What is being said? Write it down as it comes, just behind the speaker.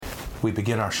We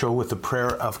begin our show with a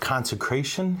prayer of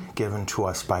consecration given to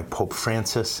us by Pope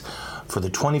Francis for the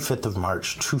 25th of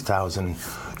March,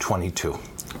 2022.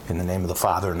 In the name of the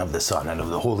Father, and of the Son, and of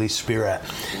the Holy Spirit.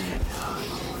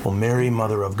 O Mary,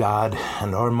 Mother of God,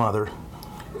 and our Mother,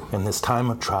 in this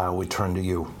time of trial we turn to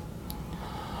you.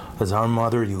 As our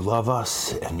Mother, you love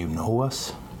us and you know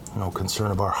us. No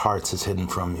concern of our hearts is hidden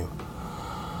from you.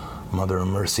 Mother of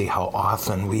mercy, how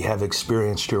often we have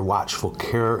experienced your watchful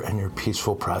care and your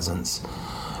peaceful presence.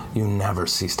 You never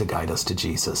cease to guide us to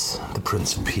Jesus, the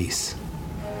Prince of Peace.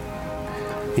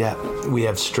 Yet we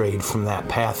have strayed from that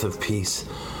path of peace.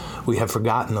 We have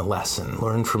forgotten the lesson,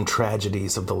 learned from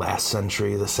tragedies of the last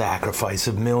century, the sacrifice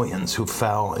of millions who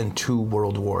fell in 2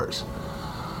 world wars.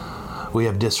 We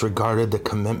have disregarded the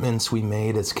commitments we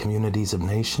made as communities of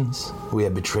nations. We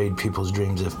have betrayed people's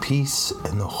dreams of peace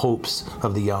and the hopes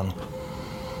of the young.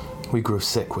 We grew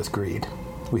sick with greed.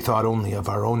 We thought only of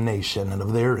our own nation and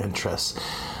of their interests.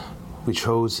 We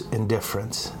chose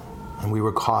indifference, and we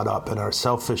were caught up in our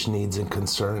selfish needs and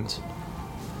concerns.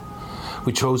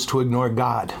 We chose to ignore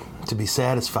God, to be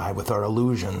satisfied with our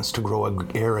illusions, to grow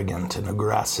arrogant and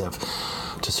aggressive,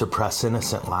 to suppress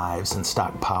innocent lives and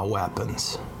stockpile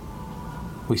weapons.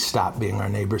 We stopped being our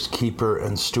neighbor's keeper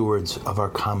and stewards of our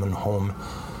common home.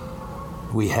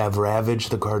 We have ravaged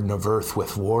the garden of earth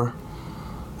with war,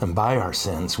 and by our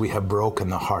sins we have broken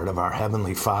the heart of our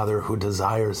Heavenly Father who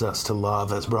desires us to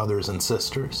love as brothers and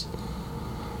sisters.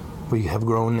 We have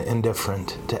grown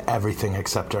indifferent to everything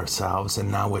except ourselves,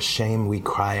 and now with shame we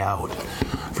cry out,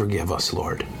 "Forgive us,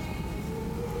 Lord."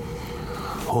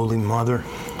 Holy Mother,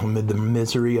 amid the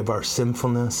misery of our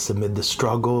sinfulness, amid the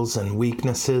struggles and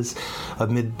weaknesses,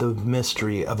 amid the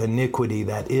mystery of iniquity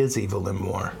that is evil and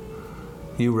more,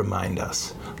 you remind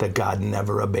us that God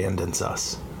never abandons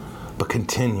us, but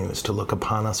continues to look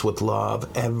upon us with love,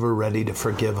 ever ready to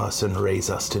forgive us and raise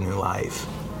us to new life.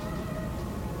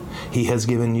 He has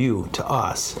given you to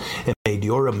us and made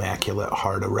your immaculate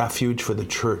heart a refuge for the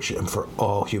church and for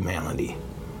all humanity.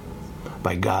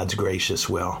 By God's gracious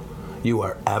will, you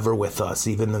are ever with us,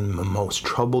 even in the most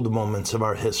troubled moments of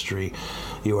our history.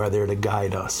 You are there to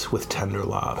guide us with tender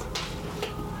love.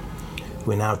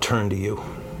 We now turn to you.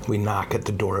 We knock at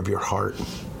the door of your heart.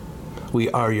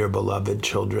 We are your beloved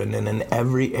children, and in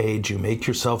every age you make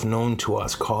yourself known to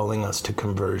us, calling us to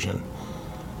conversion.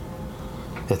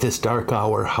 At this dark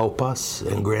hour, help us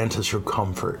and grant us your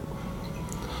comfort.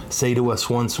 Say to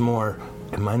us once more,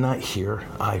 "Am I not here,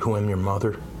 I who am your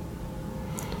mother?"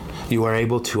 You are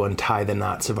able to untie the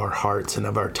knots of our hearts and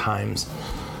of our times.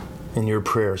 In your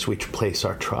prayers we place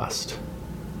our trust.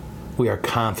 We are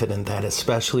confident that,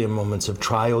 especially in moments of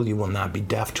trial, you will not be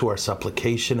deaf to our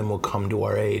supplication and will come to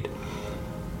our aid.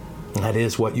 That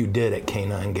is what you did at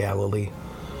Cana in Galilee,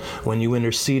 when you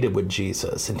interceded with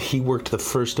Jesus and he worked the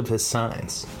first of his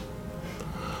signs.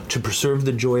 To preserve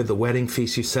the joy of the wedding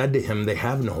feast, you said to him, "They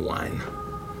have no wine."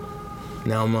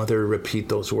 Now, Mother, repeat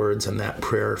those words and that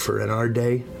prayer, for in our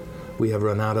day, we have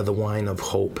run out of the wine of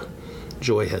hope.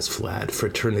 Joy has fled.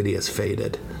 Fraternity has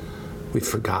faded. We've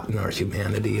forgotten our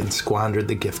humanity and squandered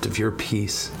the gift of your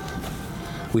peace.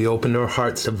 We opened our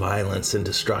hearts to violence and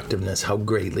destructiveness. How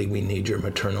greatly we need your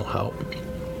maternal help.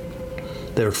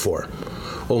 Therefore,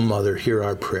 O Mother, hear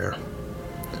our prayer.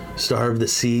 Star of the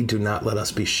sea, do not let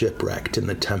us be shipwrecked in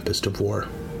the tempest of war.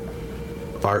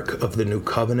 Ark of the new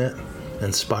covenant,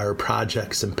 inspire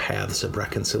projects and paths of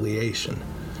reconciliation.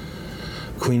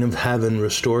 Queen of heaven,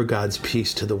 restore God's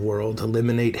peace to the world,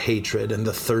 eliminate hatred and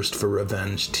the thirst for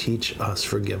revenge, teach us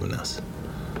forgiveness.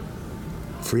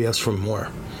 Free us from war,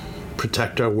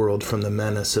 protect our world from the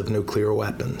menace of nuclear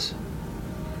weapons.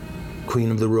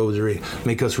 Queen of the Rosary,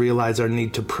 make us realize our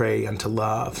need to pray and to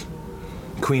love.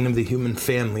 Queen of the human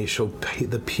family, show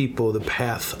the people the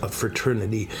path of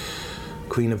fraternity.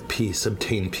 Queen of peace,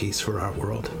 obtain peace for our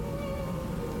world.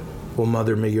 O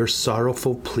Mother, may your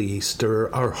sorrowful plea stir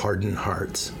our hardened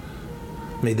hearts.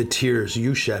 May the tears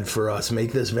you shed for us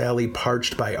make this valley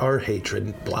parched by our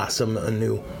hatred blossom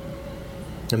anew.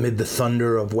 Amid the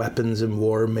thunder of weapons and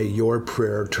war, may your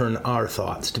prayer turn our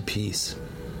thoughts to peace.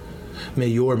 May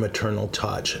your maternal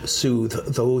touch soothe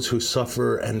those who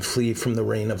suffer and flee from the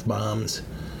rain of bombs.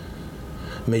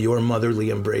 May your motherly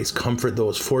embrace comfort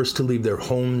those forced to leave their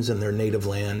homes and their native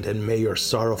land, and may your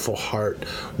sorrowful heart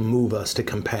move us to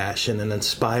compassion and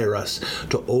inspire us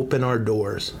to open our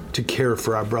doors to care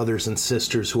for our brothers and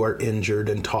sisters who are injured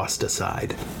and tossed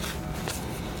aside.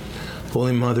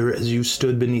 Holy Mother, as you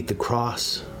stood beneath the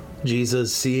cross,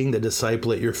 Jesus, seeing the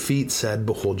disciple at your feet, said,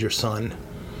 "Behold your son."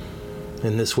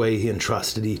 In this way, he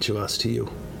entrusted each of us to you.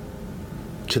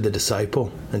 To the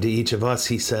disciple and to each of us,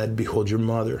 he said, "Behold your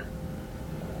mother."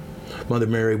 Mother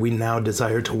Mary, we now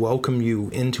desire to welcome you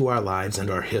into our lives and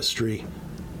our history.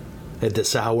 At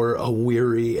this hour, a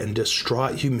weary and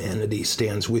distraught humanity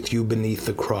stands with you beneath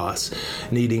the cross,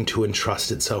 needing to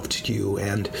entrust itself to you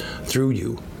and, through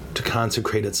you, to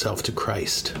consecrate itself to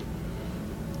Christ.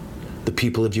 The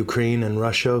people of Ukraine and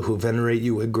Russia, who venerate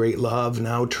you with great love,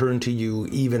 now turn to you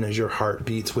even as your heart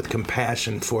beats with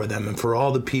compassion for them and for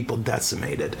all the people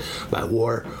decimated by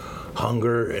war,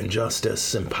 hunger,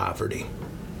 injustice, and poverty.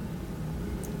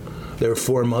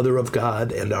 Therefore, Mother of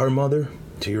God and our Mother,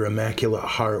 to your immaculate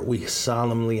heart we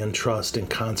solemnly entrust and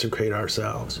consecrate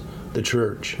ourselves, the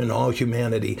Church, and all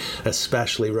humanity,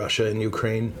 especially Russia and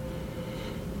Ukraine.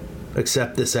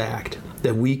 Accept this act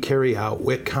that we carry out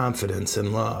with confidence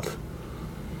and love.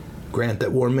 Grant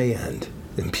that war may end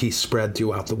and peace spread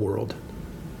throughout the world.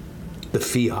 The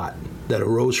fiat that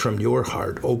arose from your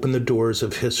heart open the doors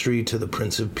of history to the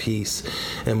Prince of Peace,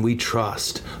 and we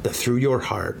trust that through your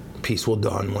heart peace will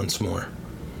dawn once more.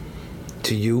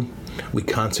 To you, we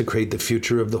consecrate the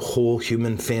future of the whole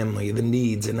human family, the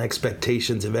needs and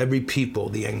expectations of every people,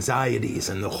 the anxieties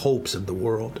and the hopes of the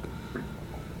world.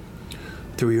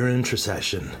 Through your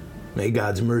intercession, may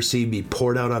God's mercy be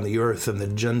poured out on the earth and the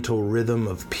gentle rhythm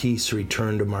of peace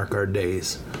return to mark our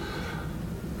days.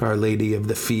 Our Lady of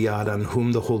the Fiat, on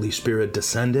whom the Holy Spirit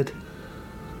descended,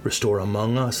 restore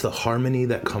among us the harmony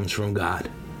that comes from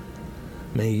God.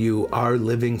 May you, our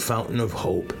living fountain of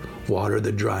hope, water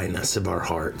the dryness of our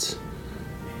hearts.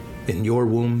 In your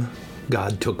womb,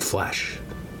 God took flesh.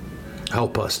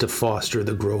 Help us to foster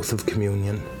the growth of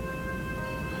communion.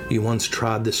 You once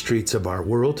trod the streets of our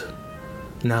world.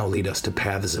 Now lead us to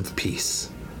paths of peace.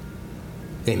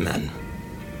 Amen.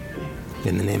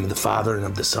 In the name of the Father, and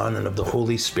of the Son, and of the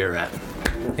Holy Spirit.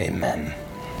 Amen.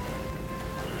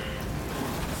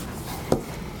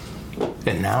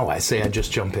 And now I say I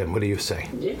just jump in. What do you say?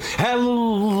 Yeah.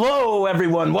 Hello,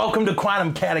 everyone. Welcome to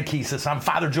Quantum Catechesis. I'm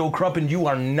Father Joe Krupp, and you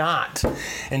are not.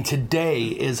 And today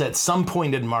is at some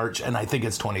point in March, and I think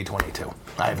it's 2022.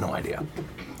 I have no idea.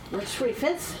 March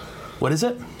 25th? What is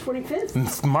it?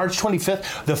 25th. March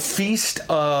 25th, the Feast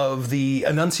of the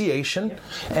Annunciation.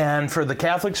 And for the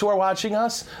Catholics who are watching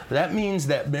us, that means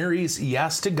that Mary's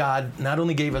yes to God not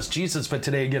only gave us Jesus, but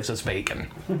today it gives us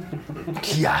bacon.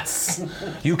 Yes.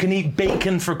 You can eat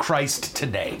bacon for Christ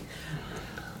today.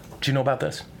 Do you know about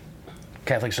this?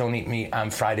 Catholics don't eat meat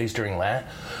on Fridays during Lent,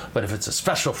 but if it's a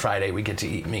special Friday, we get to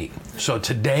eat meat. So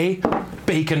today,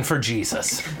 bacon for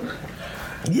Jesus.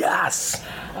 Yes.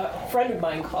 A friend of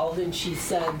mine called and she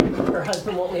said her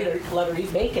husband won't let her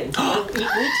eat bacon. He won't eat meat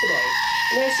today.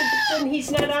 And I said, but then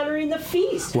he's not honoring the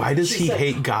feast. Why does he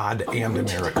hate God and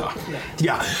America?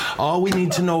 Yeah, all we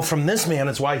need to know from this man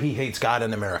is why he hates God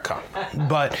and America.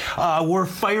 But we're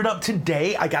fired up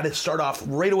today. I got to start off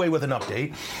right away with an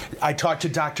update. I talked to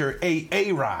Dr.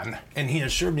 Aaron, and he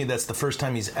assured me that's the first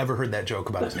time he's ever heard that joke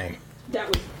about his name. That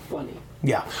was funny.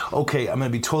 Yeah, okay, I'm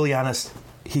going to be totally honest.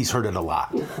 He's heard it a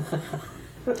lot.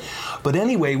 But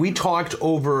anyway, we talked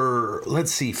over,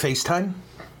 let's see, FaceTime,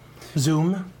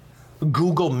 Zoom,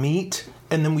 Google Meet,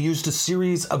 and then we used a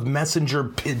series of messenger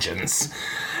pigeons.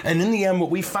 And in the end, what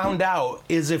we found out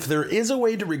is if there is a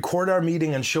way to record our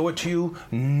meeting and show it to you,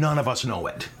 none of us know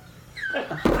it.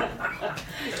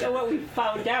 So what we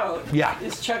found out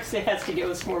is Chuck has to give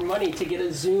us more money to get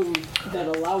a Zoom that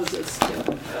allows us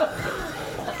to.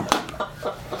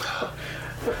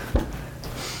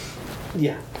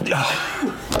 Yeah.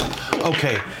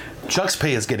 Okay, Chuck's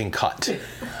pay is getting cut.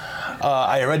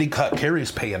 I already cut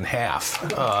Carrie's pay in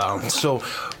half. So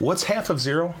what's half of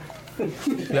zero?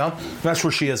 Yeah, that's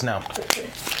where she is now.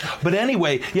 But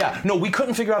anyway, we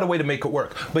couldn't figure out a way to make it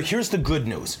work. But here's the good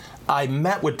news. I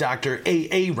met with Dr.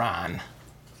 Aaron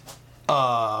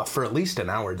for at least an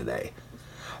hour today.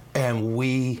 And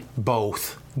we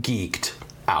both geeked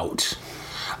out.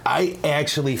 I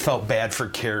actually felt bad for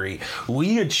Carrie.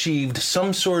 We achieved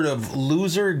some sort of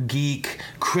loser geek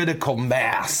critical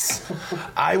mass.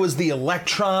 I was the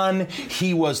electron,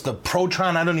 he was the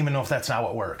proton. I don't even know if that's not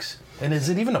what works. And is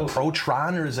it even a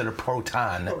proton or is it a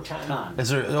proton? Proton. Is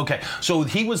there, okay, so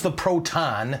he was the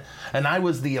proton and I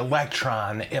was the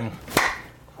electron, and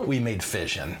we made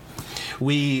fission.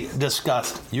 We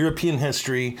discussed European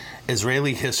history,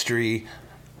 Israeli history,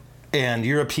 and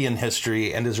European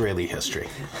history and Israeli history.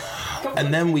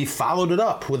 And then we followed it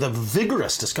up with a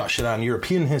vigorous discussion on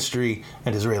European history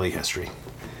and Israeli history.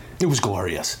 It was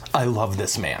glorious. I love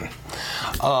this man.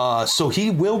 So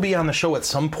he will be on the show at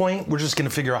some point. We're just going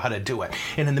to figure out how to do it.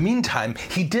 And in the meantime,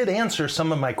 he did answer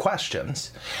some of my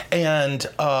questions. And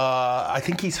I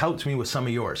think he's helped me with some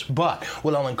of yours. But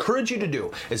what I'll encourage you to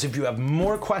do is if you have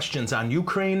more questions on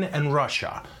Ukraine and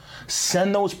Russia,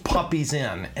 Send those puppies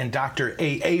in, and Dr.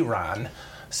 Aaron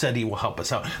said he will help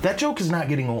us out. That joke is not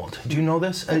getting old. Do you know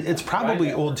this? It's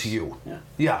probably old to you.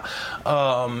 Yeah.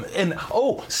 And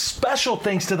special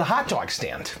thanks to the hot dog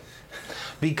stand.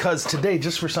 Because today,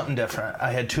 just for something different,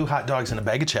 I had 2 hot dogs and a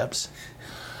bag of chips.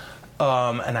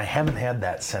 And I haven't had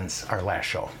that since our last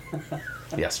show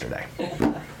yesterday.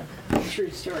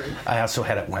 True story. I also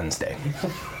had it Wednesday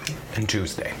and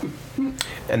Tuesday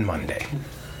and Monday.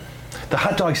 The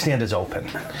hot dog stand is open.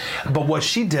 But what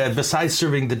she did, besides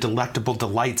serving the delectable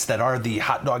delights that are the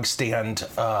hot dog stand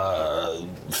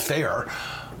fare,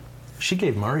 she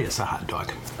gave Marius a hot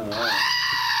dog.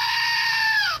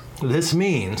 This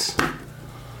means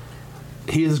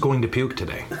he is going to puke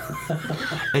today.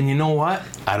 And you know what?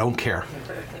 I don't care.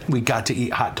 We got to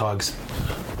eat hot dogs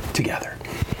together.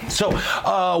 So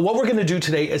what we're going to do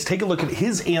today is take a look at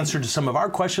his answer to some of our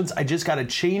questions. I just got to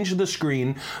change the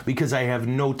screen because I have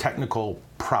no technical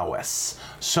prowess.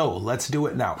 So let's do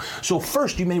it now. So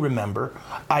first, you may remember,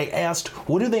 I asked,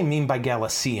 what do they mean by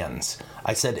Galicians?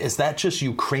 I said, is that just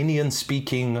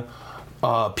Ukrainian-speaking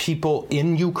people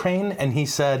in Ukraine? And he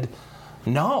said,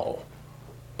 no.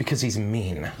 Because he's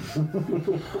mean.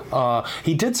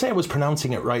 He did say I was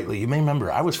pronouncing it rightly. You may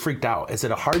remember, I was freaked out. Is it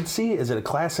a hard C? Is it a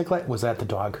classic? Was that the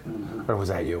dog? Or was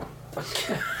that you?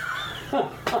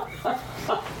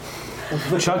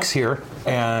 Chuck's here,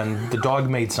 and the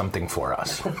dog made something for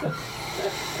us.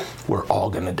 We're all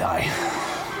going to die.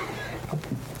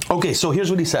 Okay, so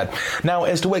here's what he said. Now,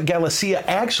 as to what Galicia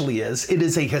actually is, it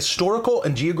is a historical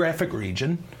and geographic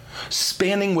region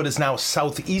spanning what is now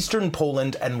southeastern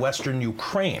Poland and western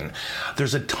Ukraine.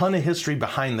 There's a ton of history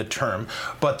behind the term,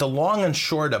 but the long and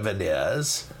short of it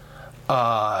is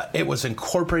it was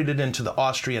incorporated into the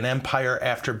Austrian Empire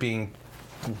after being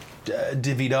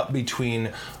divvied up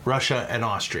between Russia and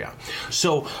Austria.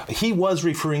 So he was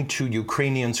referring to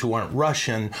Ukrainians who aren't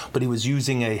Russian, but he was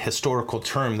using a historical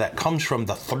term that comes from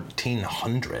the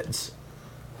 1300s.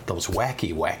 Those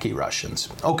wacky Russians.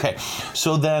 Okay,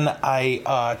 so then I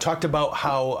talked about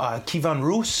how Kievan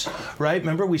Rus, right?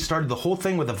 Remember, we started the whole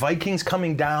thing with the Vikings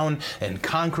coming down and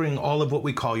conquering all of what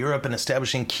we call Europe and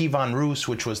establishing Kievan Rus,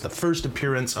 which was the first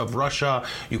appearance of Russia,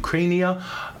 Ukraine.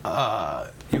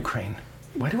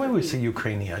 Why do I always say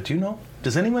Ukraine? Do you know?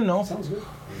 Does anyone know? Sounds good.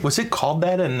 Was it called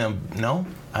that? No?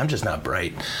 I'm just not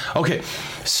bright. Okay,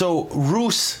 so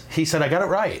Rus, he said, I got it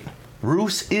right.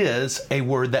 Rus is a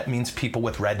word that means people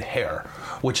with red hair,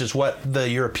 which is what the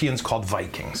Europeans called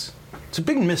Vikings. It's a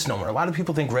big misnomer. A lot of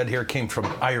people think red hair came from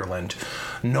Ireland.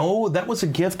 No, that was a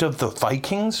gift of the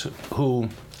Vikings who,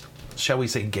 shall we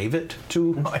say, gave it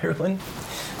to Ireland.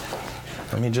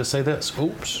 Let me just say this.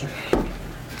 Oops.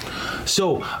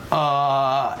 So,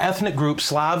 ethnic group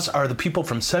Slavs are the people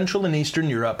from Central and Eastern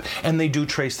Europe, and they do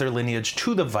trace their lineage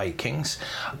to the Vikings.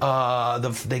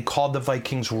 They called the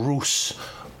Vikings Rus,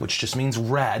 which just means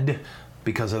red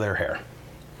because of their hair.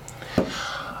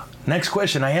 Next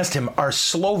question, I asked him, are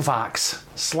Slovaks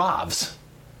Slavs?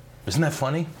 Isn't that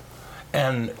funny?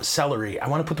 And celery, I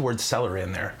want to put the word celery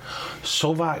in there.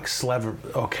 Slovak,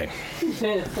 okay.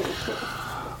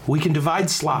 We can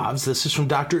divide Slavs, this is from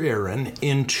Dr. Aaron,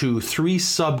 into 3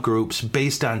 subgroups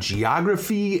based on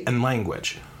geography and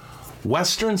language.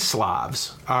 Western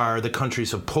Slavs are the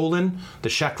countries of Poland, the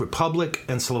Czech Republic,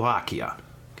 and Slovakia.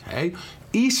 Okay?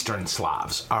 Eastern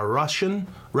Slavs are Russia,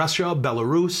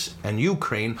 Belarus, and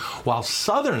Ukraine, while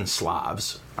Southern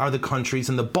Slavs are the countries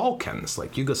in the Balkans,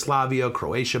 like Yugoslavia,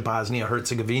 Croatia, Bosnia,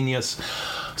 Herzegovina,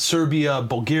 Serbia,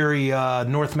 Bulgaria,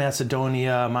 North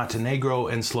Macedonia, Montenegro,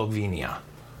 and Slovenia.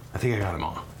 I think I got them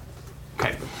all.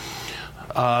 Okay.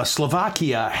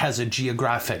 Slovakia has a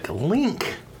geographic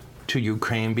link to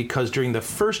Ukraine because during the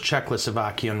first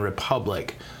Czechoslovakian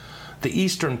Republic, the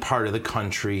eastern part of the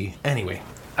country, anyway,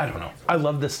 I don't know. I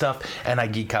love this stuff and I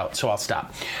geek out, so I'll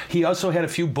stop. He also had a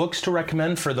few books to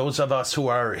recommend for those of us who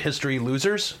are history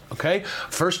losers, okay?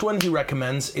 First one he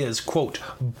recommends is, quote,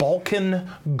 Balkan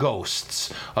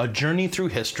Ghosts, A Journey Through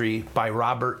History by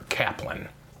Robert Kaplan.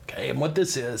 Okay, and what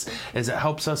this is it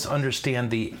helps us understand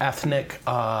the ethnic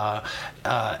and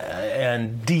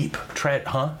deep, Sorry,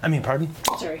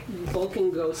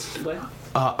 Balkan Ghost, what?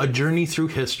 A Journey Through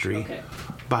History Okay.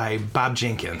 by Bob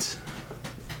Jenkins.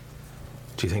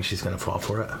 Do you think she's going to fall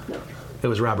for it? No. It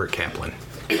was Robert Kaplan.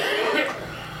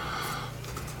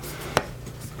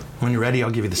 When you're ready, I'll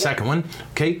give you the second one.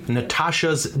 Okay,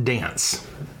 Natasha's Dance.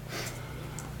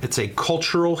 It's a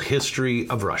cultural history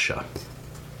of Russia.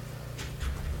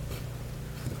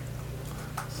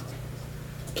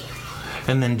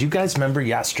 And then do you guys remember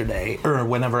yesterday, or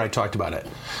whenever I talked about it,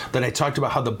 that I talked about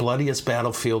how the bloodiest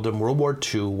battlefield in World War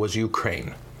II was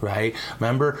Ukraine? right?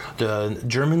 Remember, the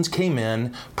Germans came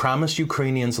in, promised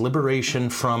Ukrainians liberation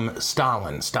from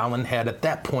Stalin. Stalin had at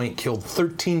that point killed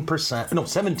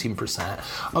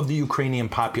 17% of the Ukrainian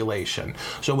population.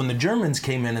 So when the Germans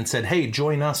came in and said, hey,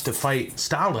 join us to fight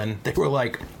Stalin, they were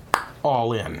like,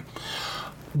 all in.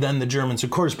 Then the Germans,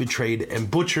 of course, betrayed and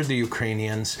butchered the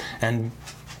Ukrainians, and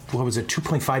what was it,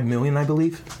 2.5 million, I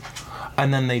believe?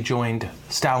 And then they joined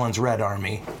Stalin's Red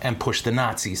Army and pushed the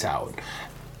Nazis out.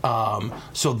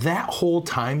 So that whole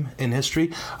time in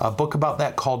history, a book about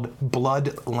that called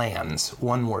Blood Lands,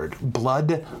 one word,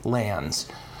 Blood Lands,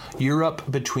 Europe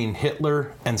between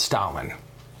Hitler and Stalin.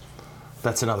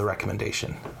 That's another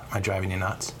recommendation. Am I driving you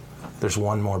nuts? There's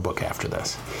one more book after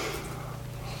this.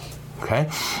 Okay?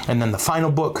 And then the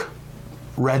final book,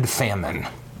 Red Famine.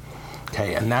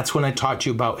 Okay, and that's when I talked to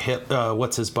you about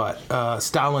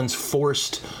Stalin's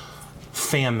forced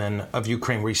famine of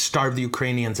Ukraine, where he starved the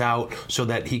Ukrainians out so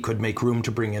that he could make room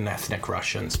to bring in ethnic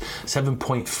Russians.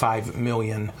 7.5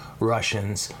 million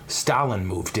Russians Stalin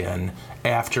moved in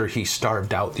after he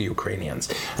starved out the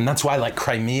Ukrainians. And that's why, like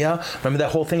Crimea, remember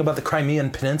that whole thing about the Crimean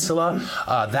Peninsula?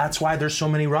 That's why there's so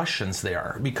many Russians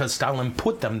there, because Stalin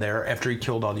put them there after he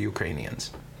killed all the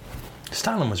Ukrainians.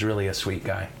 Stalin was really a sweet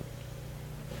guy.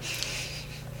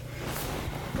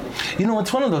 You know,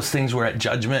 it's one of those things where at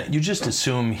judgment, you just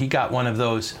assume he got one of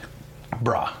those,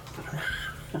 bruh.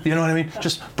 You know what I mean?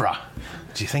 Just, bruh.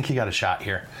 Do you think he got a shot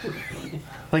here?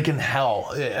 Like in hell.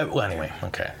 Well, anyway,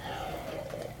 okay.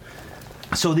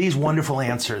 So these wonderful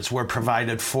answers were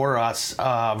provided for us,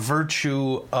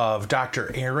 virtue of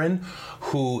Dr. Aaron,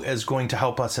 who is going to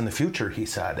help us in the future, he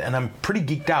said. And I'm pretty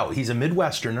geeked out. He's a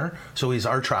Midwesterner, so he's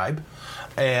our tribe.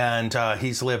 And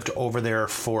he's lived over there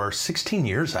for 16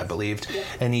 years, I believe. Yeah.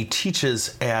 And he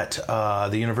teaches at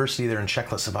the university there in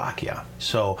Czechoslovakia.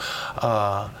 So,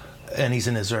 and he's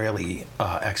an Israeli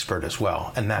expert as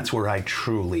well. And that's where I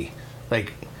truly,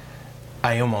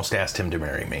 I almost asked him to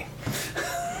marry me.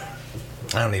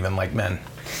 I don't even like men.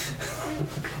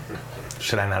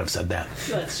 Should I not have said that?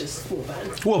 Let's just move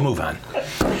on. We'll move on.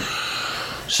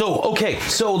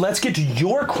 So let's get to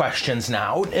your questions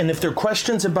now. And if they're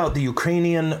questions about the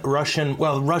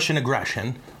Russian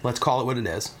aggression, let's call it what it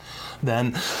is,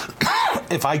 then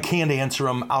if I can't answer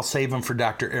them, I'll save them for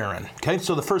Dr. Aaron. Okay,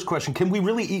 so the first question, can we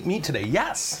really eat meat today?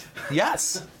 Yes.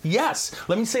 Yes. Yes.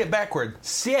 Let me say it backward.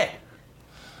 Sí.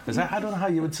 Is that, I don't know how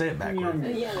you would say it backward.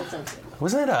 Yeah, that sounds good.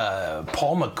 Wasn't that a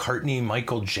Paul McCartney,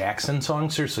 Michael Jackson song?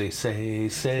 Seriously, say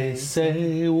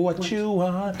what you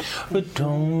want, but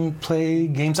don't play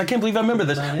games. I can't believe I remember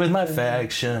this. With my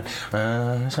affection,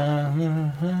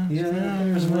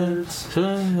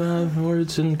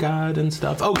 words and God and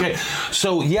stuff. Okay,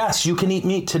 so yes, you can eat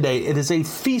meat today. It is a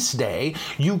feast day.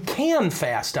 You can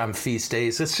fast on feast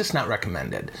days. It's just not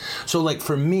recommended. So like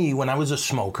for me, when I was a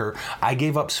smoker, I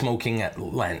gave up smoking at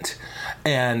Lent.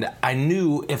 And I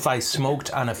knew if I smoked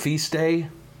on a feast day,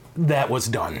 that was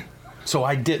done. So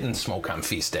I didn't smoke on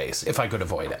feast days if I could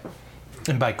avoid it.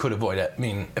 And by could avoid it, I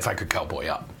mean if I could cowboy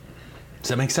up. Does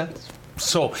that make sense?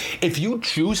 So if you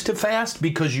choose to fast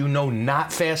because you know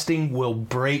not fasting will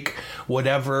break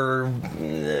whatever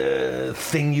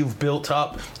thing you've built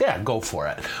up, yeah, go for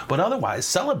it. But otherwise,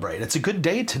 celebrate. It's a good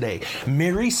day today.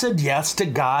 Mary said yes to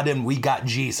God and we got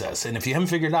Jesus. And if you haven't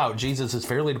figured out, Jesus is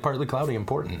fairly to partly cloudy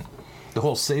important. The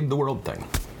whole save the world thing.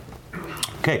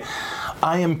 Okay,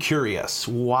 I am curious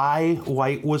why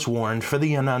white was worn for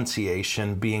the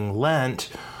Annunciation being Lent,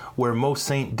 where most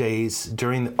saint days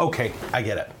during the... Okay, I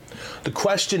get it. The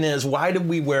question is, why did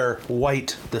we wear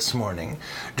white this morning?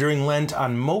 During Lent,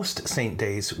 on most saint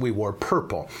days, we wore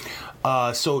purple.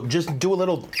 So just do a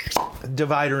little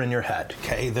divider in your head,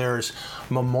 okay? There's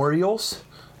memorials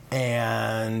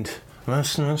and...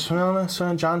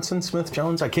 Johnson, Smith,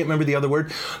 Jones, I can't remember the other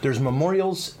word. There's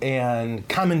memorials and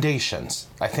commendations,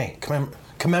 I think.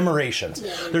 Commemorations.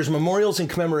 Yeah. There's memorials and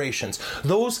commemorations.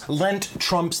 Those Lent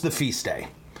trumps the feast day,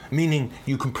 meaning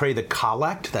you can pray the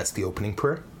collect, that's the opening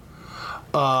prayer,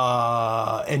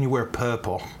 and you wear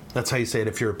purple. That's how you say it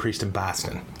if you're a priest in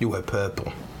Boston. You wear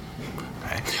purple.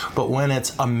 Okay. But when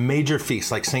it's a major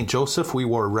feast, like St. Joseph, we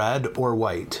wore red or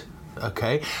white.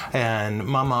 Okay, and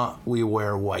Mama, we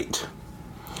wear white.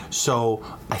 So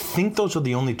I think those are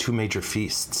the only two major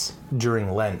feasts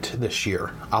during Lent this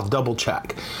year. I'll double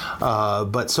check.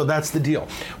 But so that's the deal.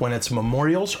 When it's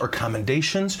memorials or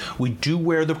commendations, we do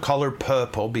wear the color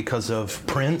purple because of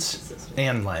Prince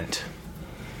and Lent.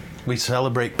 We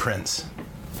celebrate Prince.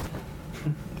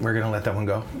 We're going to let that one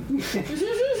go.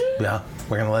 Yeah,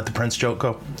 we're going to let the Prince joke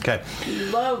go. Okay.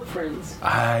 Love Prince.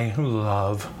 I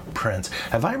love Prince.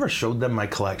 Have I ever showed them my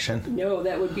collection? No,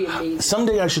 that would be amazing.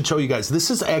 Someday I should show you guys. This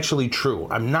is actually true.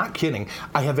 I'm not kidding.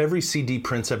 I have every CD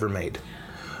Prince ever made.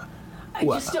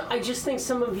 I just think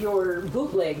some of your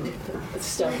bootlegged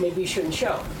stuff maybe you shouldn't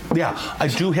show. Yeah, I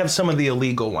do have some of the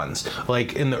illegal ones.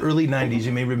 Like in the early 90s,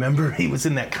 you may remember he was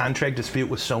in that contract dispute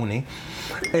with Sony.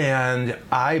 And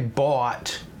I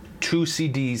bought 2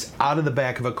 CDs out of the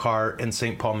back of a car in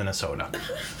St. Paul, Minnesota.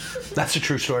 That's a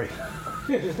true story.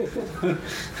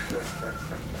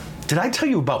 Did I tell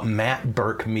you about Matt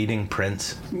Burke meeting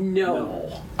Prince?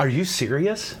 No. Are you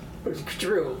serious?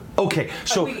 True. Okay,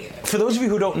 so for those of you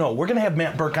who don't know, we're going to have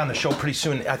Matt Burke on the show pretty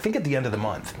soon, I think at the end of the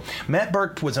month. Matt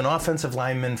Burke was an offensive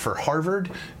lineman for Harvard,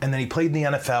 and then he played in the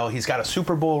NFL. He's got a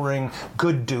Super Bowl ring.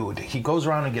 Good dude. He goes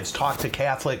around and gives talk to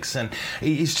Catholics, and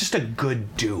he's just a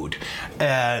good dude.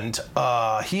 And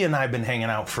he and I have been hanging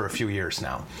out for a few years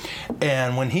now.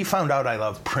 And when he found out I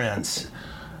love Prince,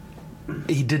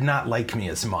 he did not like me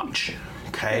as much.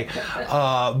 Okay,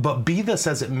 but be this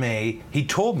as it may, he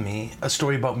told me a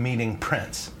story about meeting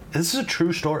Prince. This is a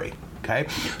true story. Okay,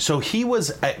 so he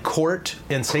was at court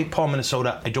in St. Paul,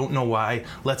 Minnesota. I don't know why.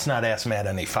 Let's not ask Matt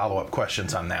any follow-up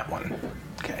questions on that one.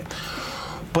 Okay,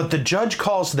 but the judge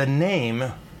calls the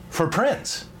name for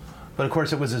Prince, but of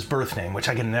course it was his birth name, which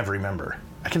I can never remember.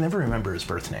 I can never remember his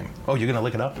birth name. Oh, you're going to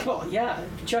look it up? Well, yeah.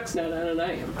 Chuck's not on and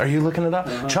I am. Are you looking it up?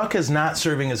 Uh-huh. Chuck is not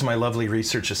serving as my lovely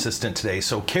research assistant today,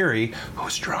 so Carrie,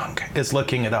 who's drunk, is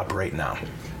looking it up right now.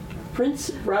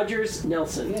 Prince Rogers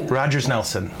Nelson. Yeah. Rogers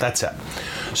Nelson, that's it.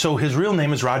 So his real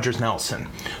name is Rogers Nelson.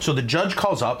 So the judge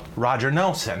calls up Roger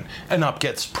Nelson, and up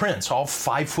gets Prince, all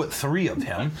 5'3" of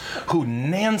him, who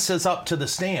nances up to the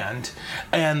stand,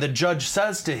 and the judge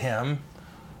says to him,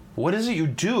 "What is it you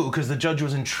do?" Because the judge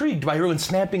was intrigued by everyone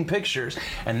snapping pictures.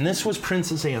 And this was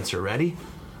Prince's answer. Ready?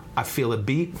 "I feel a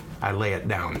beat, I lay it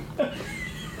down."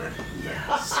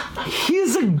 Yes.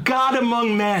 He's a god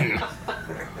among men.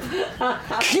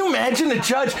 Can you imagine the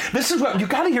judge? This is what you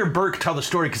got to hear Burke tell the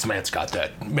story, because Matt's got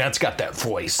that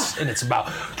voice, and it's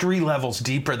about 3 levels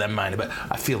deeper than mine. But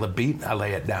I feel a beat, I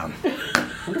lay it down.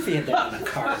 What if he had that on a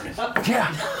card?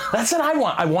 Yeah, that's what I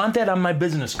want. I want that on my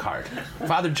business card.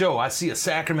 Father Joe, I see a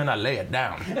sacrament, I lay it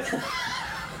down.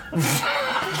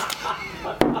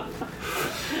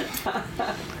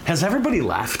 Has everybody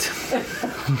left?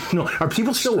 No. Are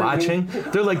people still watching?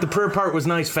 They're like, the prayer part was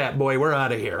nice, fat boy. We're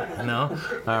out of here. No?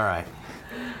 All right.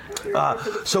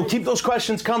 So keep those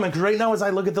questions coming, because right now as I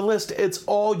look at the list, it's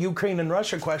all Ukraine and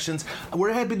Russia questions.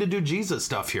 We're happy to do Jesus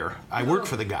stuff here. I work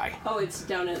for the guy. Oh, it's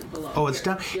down at below. Oh, it's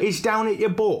down. Yep. It's down at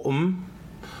your bottom.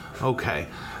 Okay.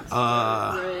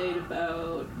 Right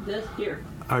about this here.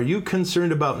 Are you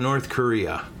concerned about North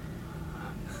Korea?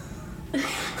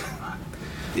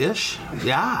 Ish?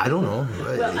 Yeah, I don't know.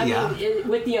 Well, I mean,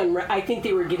 with the unrest, I think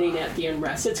they were getting at the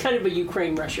unrest. It's kind of a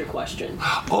Ukraine-Russia question.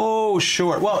 Oh,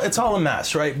 sure. Well, it's all a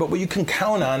mess, right? But what you can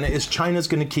count on is China's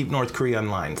going to keep North Korea in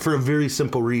line for a very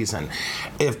simple reason.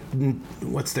 If,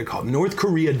 what's they called? North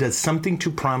Korea does something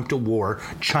to prompt a war,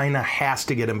 China has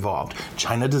to get involved.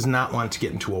 China does not want to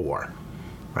get into a war.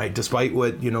 Right, despite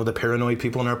what the paranoid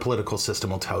people in our political system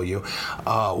will tell you,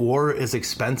 war is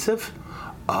expensive,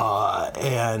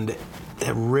 and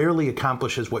it rarely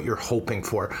accomplishes what you're hoping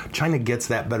for. China gets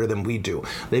that better than we do.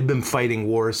 They've been fighting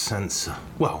wars since,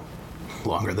 well,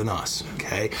 longer than us.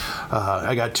 Okay,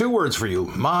 I got 2 words for you: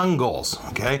 Mongols.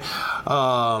 Okay,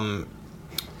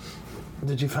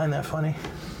 did you find that funny?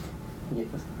 Yeah.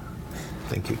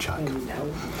 Thank you, Chuck.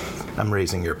 I'm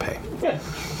raising your pay. Yeah.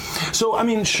 So, I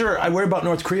mean, sure, I worry about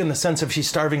North Korea in the sense of he's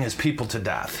starving his people to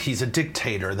death. He's a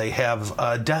dictator. They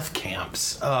have death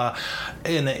camps.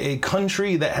 In a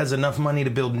country that has enough money to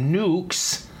build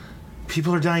nukes,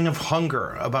 people are dying of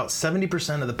hunger. About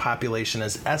 70% of the population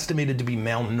is estimated to be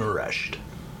malnourished.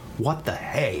 What the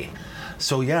hey?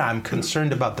 So, yeah, I'm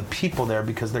concerned about the people there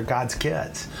because they're God's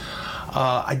kids.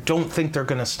 I don't think they're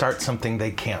going to start something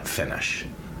they can't finish.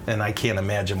 And I can't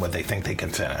imagine what they think they can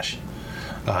finish.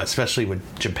 Especially with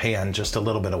Japan just a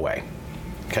little bit away.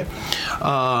 Okay.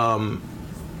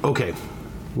 Okay.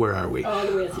 Where are we? All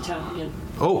the way at the top again.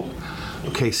 Oh.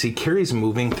 Okay, see, Carrie's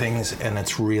moving things, and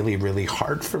it's really, really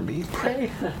hard for me. Pray.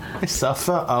 I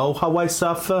suffer. Oh, how I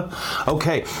suffer.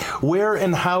 Okay. Where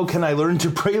and how can I learn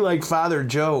to pray like Father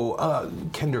Joe?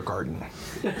 Kindergarten.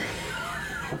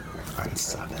 I'm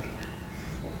 7.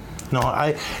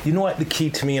 No, you know what the key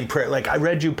to me in prayer, like I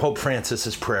read you Pope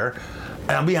Francis's prayer,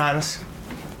 and I'll be honest,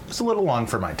 it's a little long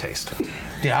for my taste.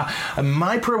 Yeah,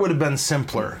 my prayer would have been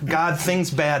simpler. God,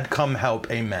 things bad, come help,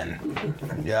 amen.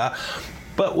 Yeah,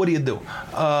 but what do?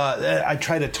 I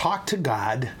try to talk to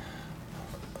God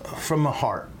from the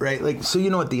heart, right? Like, so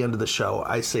at the end of the show,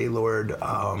 I say, Lord,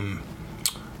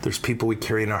 there's people we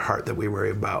carry in our heart that we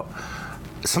worry about.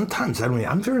 Sometimes, I'm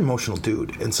a very emotional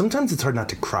dude, and sometimes it's hard not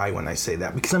to cry when I say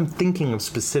that because I'm thinking of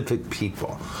specific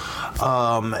people.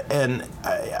 And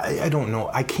I don't know.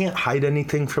 I can't hide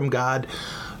anything from God,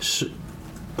 so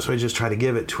I just try to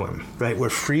give it to him, right? We're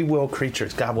free will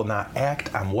creatures. God will not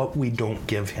act on what we don't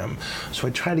give him. So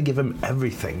I try to give him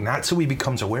everything, not so he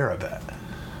becomes aware of it,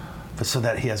 but so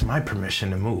that he has my permission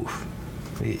to move.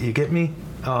 You get me?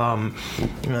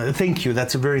 Thank you.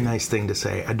 That's a very nice thing to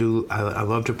say. I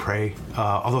love to pray.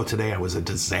 Although today I was a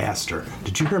disaster.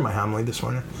 Did you hear my homily this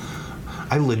morning?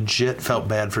 I legit felt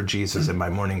bad for Jesus in my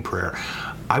morning prayer.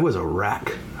 I was a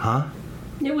wreck, huh?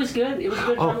 It was good. It was a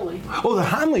good homily. Oh, the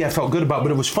homily I felt good about,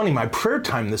 but it was funny. My prayer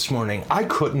time this morning, I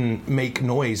couldn't make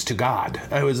noise to God.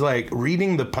 I was like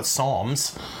reading the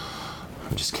Psalms.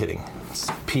 I'm just kidding.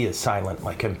 P is silent,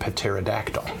 like in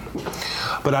pterodactyl.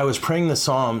 But I was praying the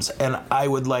Psalms, and I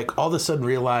would all of a sudden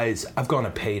realize I've gone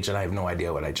a page and I have no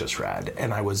idea what I just read.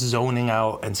 And I was zoning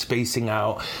out and spacing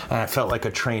out, and I felt like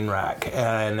a train wreck.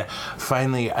 And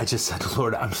finally, I just said,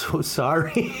 Lord, I'm so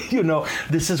sorry.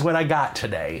 This is what I got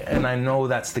today. And I know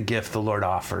that's the gift the Lord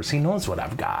offers. He knows what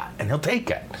I've got, and he'll take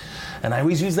it. And I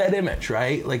always use that image,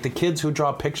 right? Like the kids who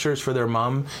draw pictures for their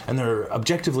mom, and they're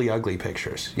objectively ugly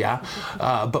pictures, yeah?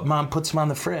 But mom puts them on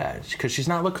the fridge because she's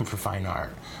not looking for fine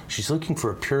art. She's looking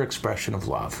for a pure expression of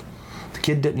love. The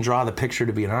kid didn't draw the picture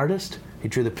to be an artist. He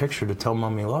drew the picture to tell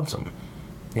mom he loves him.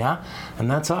 Yeah? And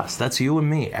that's us. That's you and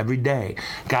me every day.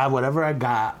 God, whatever I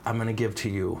got, I'm going to give to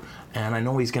you. And I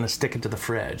know he's going to stick it to the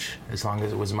fridge as long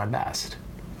as it was my best.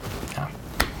 Yeah.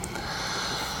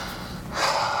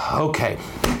 Okay.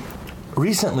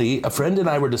 Recently, a friend and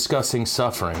I were discussing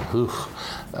suffering.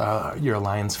 You're a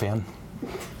Lions fan?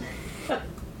 I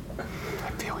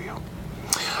feel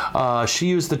you. She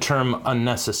used the term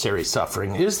unnecessary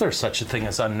suffering. Is there such a thing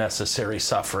as unnecessary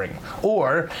suffering?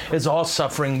 Or is all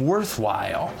suffering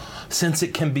worthwhile since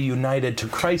it can be united to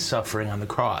Christ's suffering on the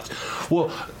cross? Well,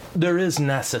 there is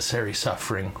necessary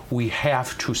suffering. We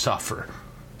have to suffer.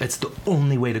 It's the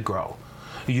only way to grow.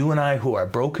 You and I, who are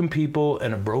broken people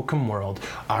in a broken world,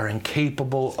 are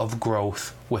incapable of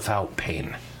growth without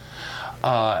pain.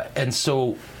 And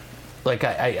so,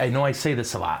 I know I say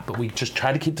this a lot, but we just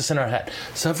try to keep this in our head.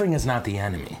 Suffering is not the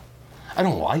enemy. I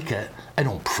don't like it. I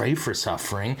don't pray for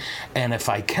suffering. And if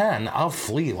I can, I'll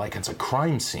flee like it's a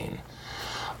crime scene.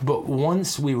 But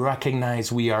once we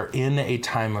recognize we are in a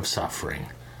time of suffering,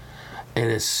 it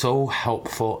is so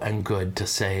helpful and good to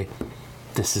say,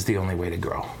 this is the only way to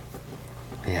grow.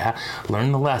 Yeah,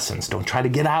 learn the lessons. Don't try to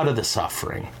get out of the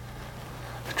suffering.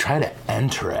 Try to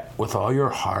enter it with all your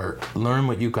heart. Learn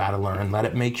what you got to learn. Let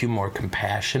it make you more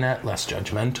compassionate, less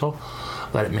judgmental.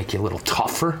 Let it make you a little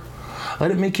tougher. Let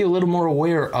it make you a little more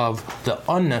aware of the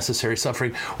unnecessary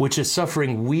suffering, which is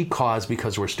suffering we cause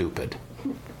because we're stupid.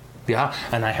 Yeah,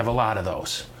 and I have a lot of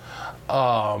those.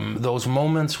 Those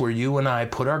moments where you and I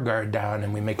put our guard down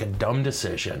and we make a dumb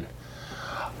decision.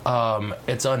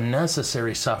 It's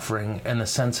unnecessary suffering in the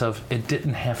sense of it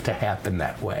didn't have to happen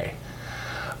that way.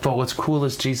 But what's cool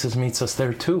is Jesus meets us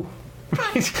there too.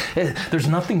 Right? There's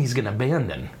nothing he's going to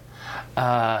abandon.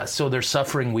 So there's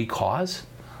suffering we cause.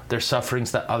 There's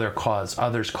sufferings that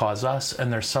others cause us.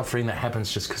 And there's suffering that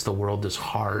happens just because the world is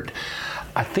hard.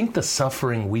 I think the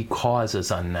suffering we cause is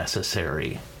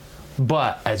unnecessary.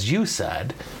 But as you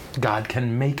said, God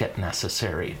can make it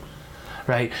necessary.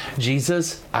 Right?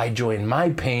 Jesus, I join my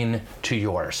pain to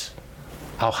yours.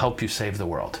 I'll help you save the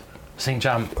world. St.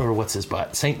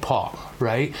 Paul,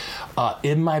 right?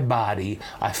 In my body,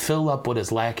 I fill up what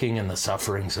is lacking in the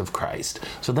sufferings of Christ.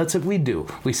 So that's what we do.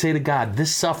 We say to God,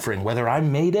 this suffering, whether I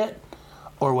made it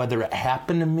or whether it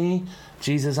happened to me,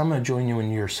 Jesus, I'm going to join you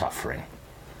in your suffering.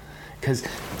 Because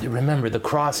remember, the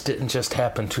cross didn't just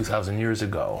happen 2,000 years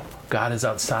ago. God is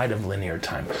outside of linear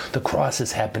time. The cross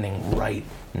is happening right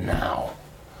now.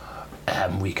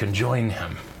 And we can join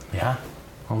him. Yeah?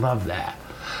 I love that.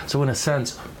 So in a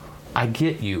sense, I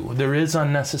get you. There is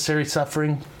unnecessary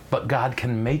suffering, but God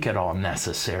can make it all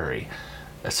necessary.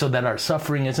 So that our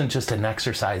suffering isn't just an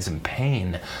exercise in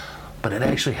pain, but it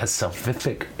actually has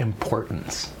salvific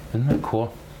importance. Isn't that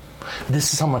cool?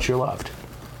 This is how much you're loved.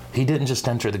 He didn't just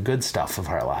enter the good stuff of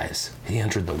our lives. He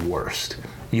entered the worst.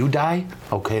 You die?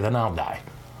 Okay, then I'll die.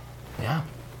 Yeah.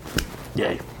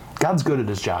 Yay. God's good at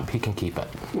his job. He can keep it.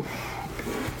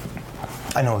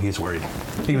 I know he's worried.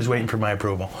 He was waiting for my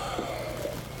approval.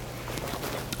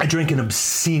 I drank an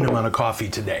obscene amount of coffee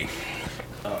today.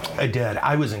 I did.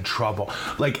 I was in trouble.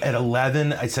 At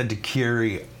 11, I said to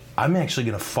Kiri, I'm actually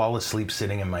going to fall asleep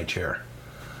sitting in my chair.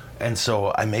 And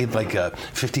so I made like a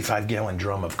 55-gallon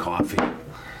drum of coffee.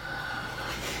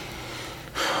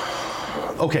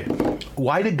 Okay,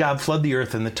 why did God flood the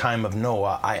earth in the time of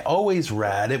Noah? I always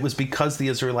read it was because the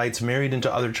Israelites married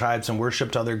into other tribes and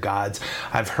worshipped other gods.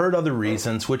 I've heard other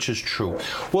reasons, which is true.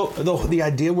 Well, the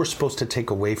idea we're supposed to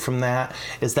take away from that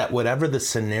is that whatever the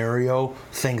scenario,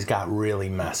 things got really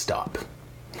messed up.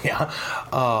 Yeah,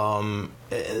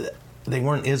 they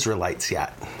weren't Israelites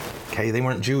yet. Okay, they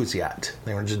weren't Jews yet.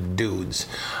 They were just dudes.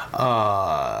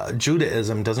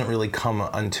 Judaism doesn't really come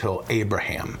until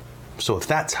Abraham. So if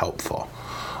that's helpful,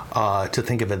 to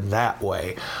think of it that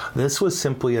way, this was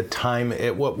simply a time.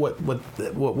 What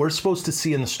we're supposed to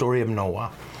see in the story of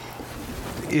Noah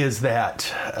is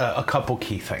that a couple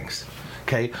key things.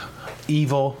 Okay,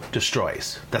 evil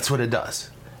destroys. That's what it does.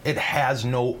 It has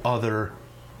no other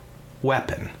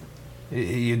weapon.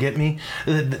 You get me?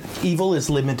 Evil is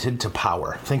limited to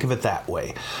power. Think of it that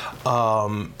way.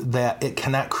 That it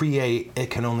cannot create,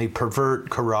 it can only pervert,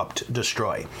 corrupt,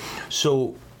 destroy.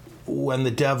 So when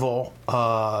the devil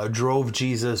drove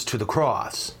Jesus to the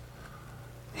cross,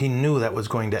 he knew that was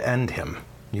going to end him.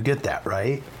 You get that,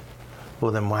 right?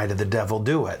 Well, then why did the devil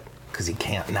do it? Because he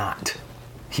can't not.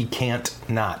 He can't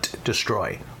not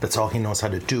destroy. That's all he knows how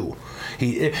to do.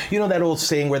 You know that old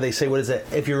saying where they say, what is it?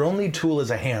 If your only tool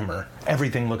is a hammer,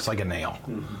 everything looks like a nail.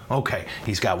 Mm-hmm. Okay,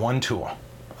 he's got one tool.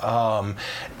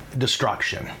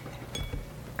 Destruction.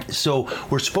 So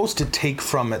we're supposed to take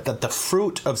from it that the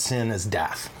fruit of sin is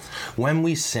death. When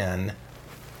we sin,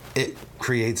 it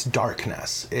creates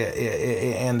darkness,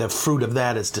 and the fruit of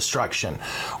that is destruction.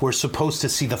 We're supposed to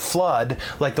see the flood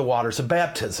like the waters of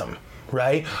baptism,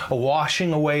 right?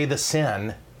 Washing away the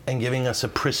sin and giving us a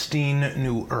pristine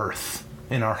new earth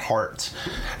in our hearts.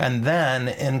 And then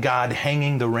in God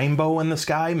hanging the rainbow in the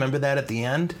sky, remember that at the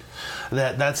end?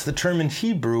 That's the term in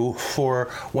Hebrew for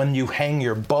when you hang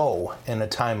your bow in a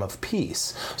time of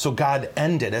peace. So God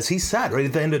ended, as he said right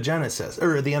at the end of Genesis,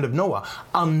 or at the end of Noah,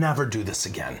 I'll never do this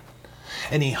again.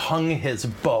 And he hung his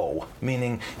bow,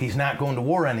 meaning he's not going to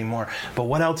war anymore. But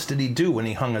what else did he do when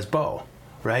he hung his bow?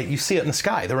 Right? You see it in the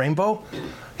sky, the rainbow.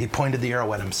 He pointed the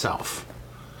arrow at himself.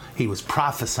 He was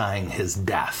prophesying his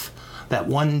death, that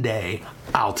one day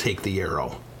I'll take the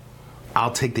arrow.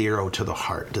 I'll take the arrow to the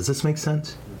heart. Does this make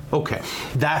sense? Okay,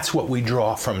 that's what we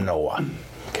draw from Noah.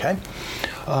 Okay,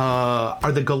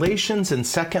 are the Galatians in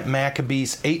 2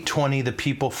 Maccabees 8:20 the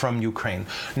people from Ukraine?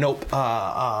 Nope.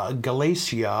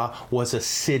 Galatia was a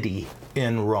city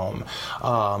in Rome.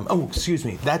 Excuse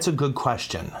me. That's a good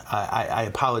question. I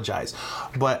apologize,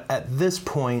 but at this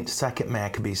point, 2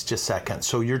 Maccabees, just second.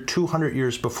 So you're 200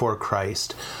 years before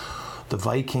Christ. The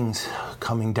Vikings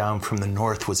coming down from the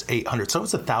north was 800. So it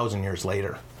was 1,000 years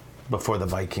later before the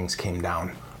Vikings came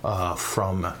down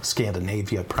from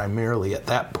Scandinavia primarily at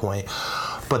that point.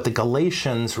 But the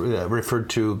Galatians referred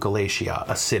to Galatia,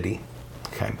 a city.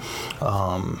 Okay.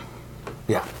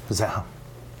 Yeah. Is that how?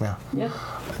 Yeah. Yeah.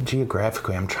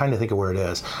 Geographically, I'm trying to think of where it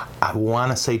is. I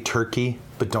want to say Turkey,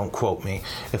 but don't quote me.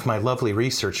 If my lovely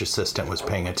research assistant was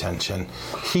paying attention,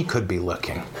 he could be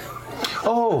looking.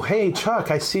 Oh, hey,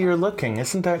 Chuck, I see you're looking.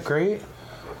 Isn't that great?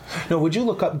 No, would you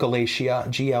look up Galatia,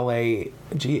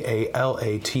 Galatia?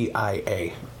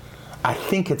 I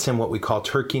think it's in what we call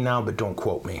Turkey now, but don't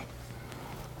quote me.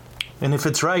 And if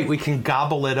it's right, we can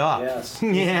gobble it up. Yes.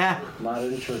 Yeah.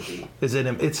 Modern Turkey.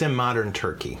 It's in modern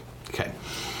Turkey. Okay.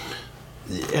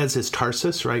 As is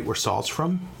Tarsus, right, where Saul's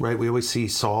from, right? We always see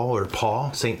Saul or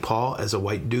Paul, St. Paul, as a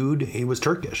white dude. He was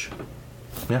Turkish.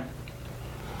 Yeah.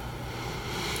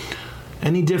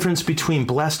 Any difference between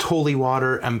blessed holy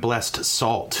water and blessed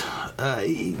salt?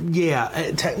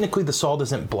 Technically the salt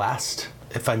isn't blessed,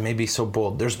 if I may be so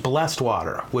bold. There's blessed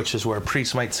water, which is where a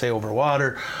priest might say over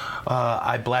water,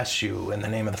 I bless you in the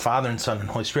name of the Father and Son and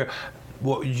Holy Spirit.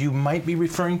 What you might be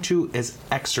referring to is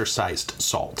exorcised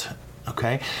salt.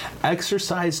 Okay?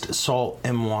 Exorcised salt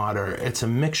and water. It's a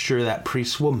mixture that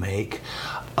priests will make.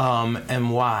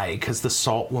 And why? Because the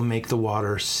salt will make the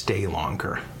water stay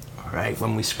longer. Right,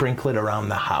 when we sprinkle it around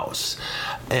the house,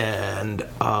 and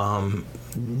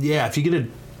if you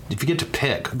get to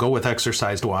pick, go with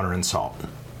exorcised water and salt.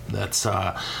 That's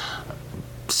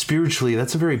spiritually,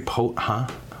 that's a very potent, huh?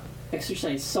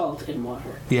 Exercise salt and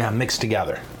water. Yeah, mixed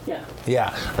together.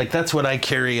 Yeah, like that's what I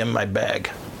carry in my bag.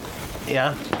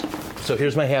 Yeah. So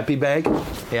here's my happy bag,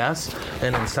 yes,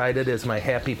 and inside it is my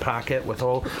happy pocket with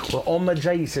all my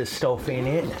Jesus stuff in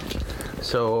it.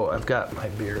 So I've got my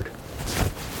beard.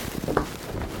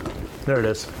 There it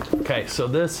is. Okay, so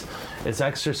this is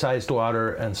exorcised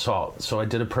water and salt. So I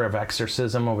did a prayer of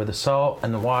exorcism over the salt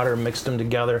and the water, mixed them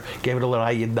together, gave it a little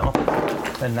how you know.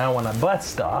 And now when I bless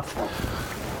stuff,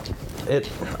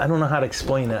 I don't know how to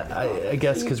explain it. I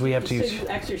guess because we have to use. You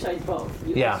exercise both.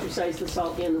 You Yeah. exercise the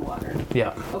salt and the water.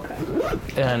 Yeah. Okay.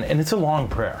 And it's a long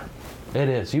prayer. It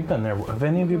is. You've been there. Have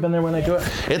any of you been there when I do it?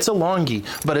 It's a longie,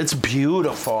 but it's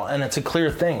beautiful, and it's a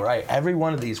clear thing, right? Every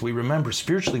one of these, we remember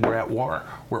spiritually we're at war.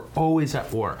 We're always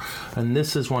at war. And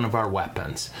this is one of our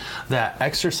weapons. That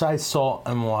exercise, salt,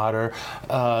 and water,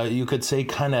 you could say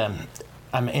kind of,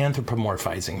 I'm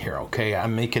anthropomorphizing here, okay?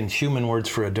 I'm making human words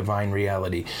for a divine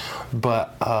reality.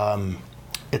 But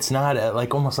it's not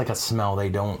almost like a smell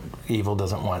evil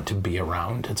doesn't want to be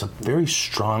around. It's a very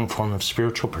strong form of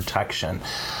spiritual protection.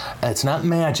 It's not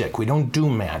magic. We don't do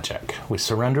magic. We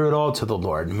surrender it all to the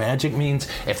Lord. Magic means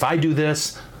if I do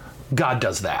this, God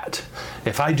does that.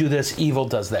 If I do this, evil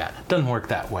does that. It doesn't work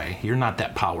that way. You're not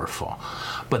that powerful.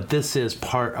 But this is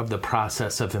part of the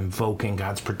process of invoking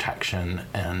God's protection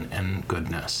and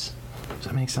goodness. Does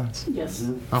that make sense? Yes.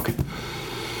 Okay.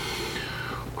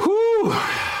 Whew.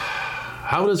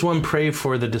 How does one pray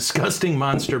for the disgusting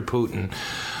monster Putin?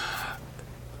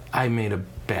 I made a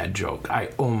bad joke. I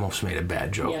almost made a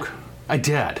bad joke. Yeah. I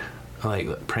did.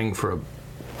 Like praying for a...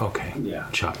 Okay, Yeah.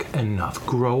 Chuck, enough.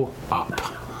 Grow up.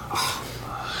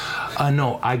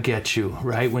 No, I get you,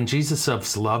 right? When Jesus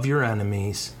says, love your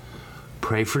enemies,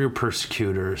 pray for your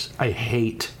persecutors, I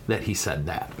hate that he said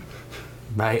that.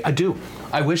 Right? I do.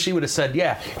 I wish he would have said,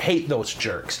 yeah, hate those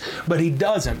jerks. But he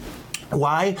doesn't.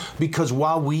 Why? Because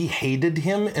while we hated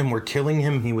him and were killing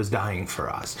him, he was dying for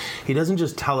us. He doesn't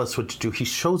just tell us what to do. He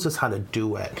shows us how to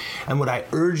do it. And what I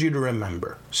urge you to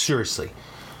remember, seriously,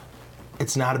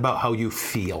 it's not about how you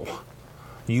feel.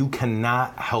 You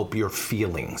cannot help your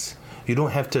feelings. You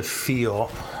don't have to feel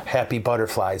happy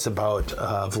butterflies about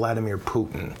Vladimir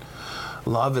Putin.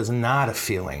 Love is not a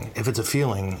feeling. If it's a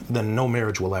feeling, then no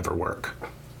marriage will ever work.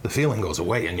 The feeling goes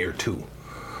away in year 2.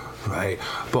 Right?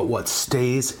 But what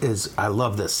stays is, I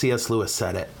love this, C.S. Lewis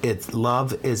said it,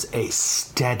 love is a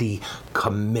steady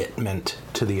commitment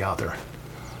to the other.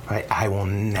 Right? I will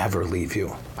never leave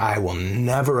you. I will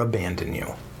never abandon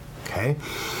you. Okay?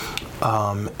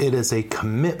 It is a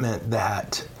commitment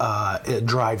that it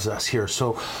drives us here.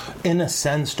 So, in a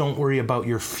sense, don't worry about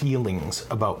your feelings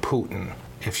about Putin.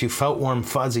 If you felt warm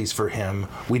fuzzies for him,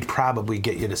 we'd probably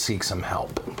get you to seek some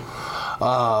help.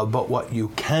 But what you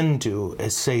can do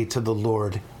is say to the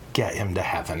Lord, get him to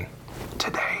heaven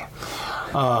today.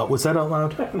 Was that out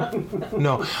loud?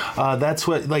 No. That's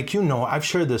what, I've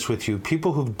shared this with you.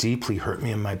 People who've deeply hurt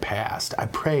me in my past, I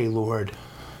pray, Lord,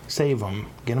 save them,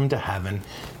 get them to heaven,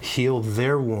 heal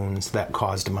their wounds that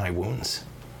caused my wounds.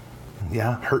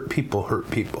 Yeah? Hurt people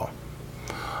hurt people.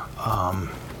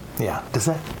 Yeah. Does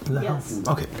that Yes.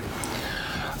 help? Okay.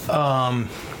 I'm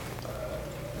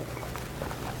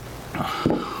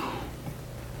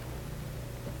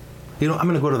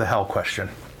going to go to the hell question.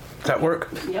 Does that work?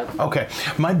 Yep. Okay.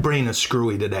 My brain is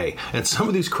screwy today. And some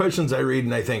of these questions I read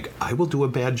and I think, I will do a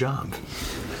bad job.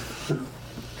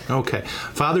 Okay.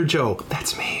 Father Joe,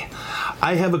 that's me.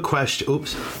 I have a question.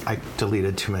 Oops. I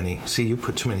deleted too many. See, you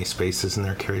put too many spaces in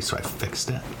there, Carrie, so I fixed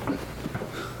it.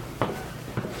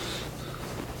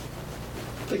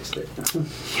 Fixed it.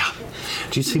 Yeah.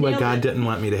 Do you see why God didn't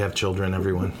want me to have children,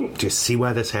 everyone? Do you see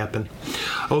why this happened?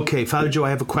 Okay, Father Joe, I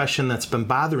have a question that's been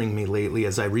bothering me lately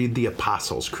as I read the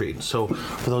Apostles' Creed. So,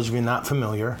 for those of you not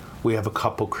familiar, we have a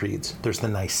couple creeds. There's the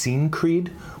Nicene Creed,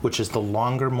 which is the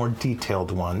longer, more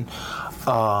detailed one.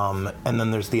 And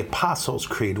then there's the Apostles'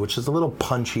 Creed, which is a little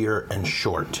punchier and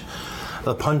short.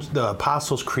 The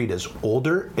Apostles' Creed is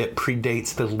older. It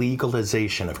predates the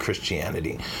legalization of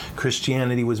Christianity.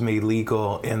 Christianity was made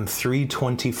legal in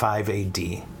 325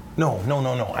 AD. No.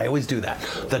 I always do that.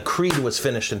 The Creed was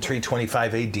finished in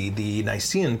 325 AD. The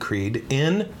Nicene Creed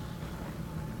in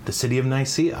the city of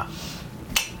Nicaea.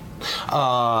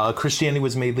 Christianity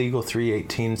was made legal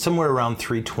 318, somewhere around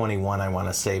 321, I want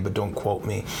to say, but don't quote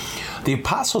me. The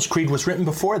Apostles' Creed was written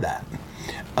before that.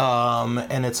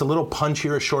 And it's a little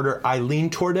punchier, shorter. I lean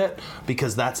toward it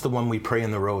because that's the one we pray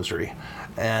in the rosary.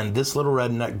 And this little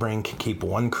redneck brain can keep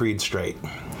one creed straight.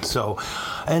 So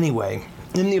anyway,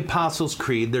 in the Apostles'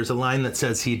 Creed, there's a line that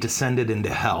says he descended into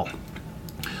hell.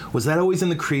 Was that always in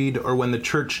the creed, or when the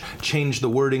church changed the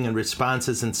wording and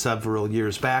responses in several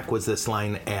years back, was this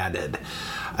line added?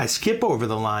 I skip over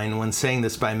the line when saying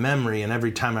this by memory, and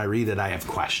every time I read it, I have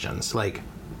questions. Like,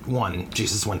 1,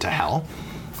 Jesus went to hell.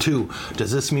 2,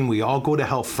 does this mean we all go to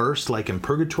hell first, like in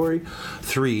purgatory?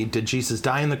 3, did Jesus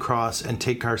die on the cross and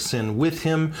take our sin with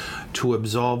him to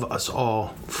absolve us all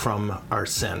from our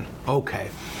sin?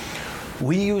 Okay.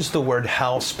 we use the word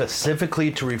hell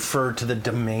specifically to refer to the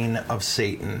domain of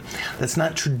Satan. That's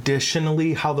not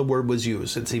traditionally how the word was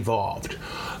used. It's evolved.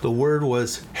 The word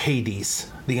was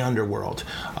Hades, the underworld.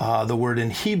 The word in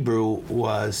Hebrew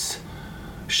was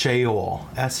Sheol,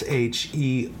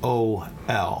 Sheol.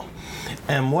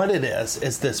 And what it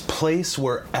is this place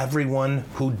where everyone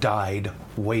who died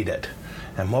waited.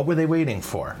 And what were they waiting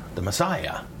for? The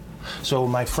Messiah. So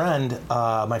my friends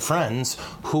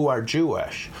who are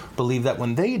Jewish believe that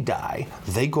when they die,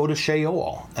 they go to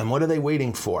Sheol. And what are they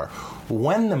waiting for?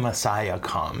 When the Messiah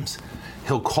comes,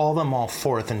 he'll call them all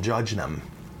forth and judge them.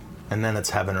 And then it's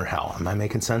heaven or hell. Am I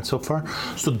making sense so far?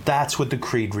 So that's what the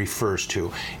creed refers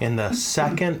to. In the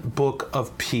second book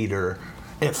of Peter,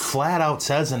 it flat out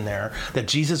says in there that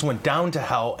Jesus went down to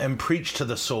hell and preached to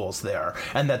the souls there,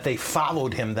 and that they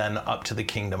followed him then up to the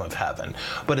kingdom of heaven.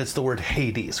 But it's the word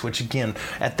Hades, which again,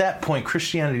 at that point,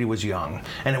 Christianity was young,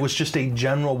 and it was just a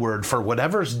general word for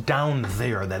whatever's down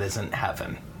there that isn't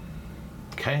heaven.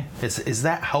 Okay? Is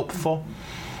that helpful?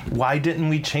 Why didn't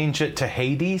we change it to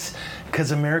Hades?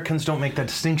 Because Americans don't make that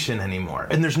distinction anymore.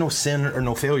 And there's no sin or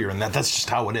no failure in that. That's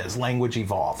just how it is. Language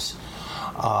evolves.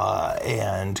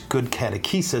 And good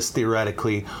catechesis,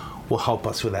 theoretically, will help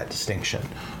us with that distinction.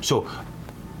 So,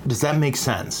 does that make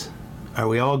sense? Are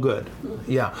we all good?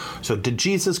 Yeah. So, did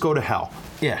Jesus go to hell?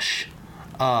 Ish.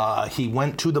 He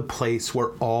went to the place where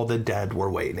all the dead were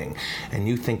waiting. And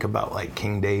you think about like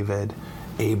King David,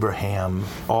 Abraham,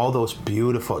 all those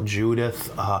beautiful,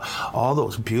 Judith, all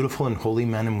those beautiful and holy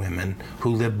men and women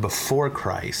who lived before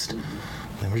Christ.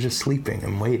 They were just sleeping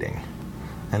and waiting.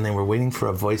 And they were waiting for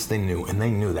a voice they knew, and they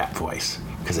knew that voice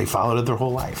because they followed it their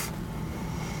whole life.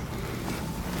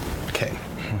 Okay.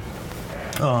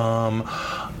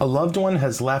 A loved one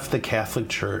has left the Catholic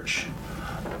Church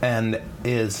and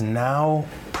is now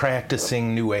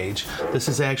practicing New Age. This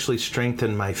has actually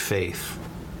strengthened my faith.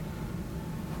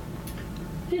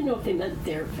 I didn't know if they meant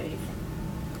their faith.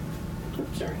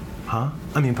 I'm sorry. Huh?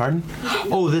 Pardon?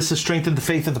 Oh, this has strengthened the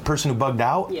faith of the person who bugged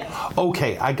out? Yes.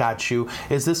 Okay, I got you.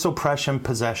 Is this oppression,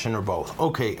 possession, or both?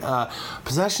 Okay,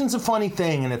 possession's a funny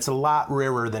thing, and it's a lot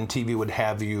rarer than TV would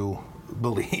have you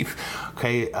believe.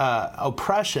 Okay,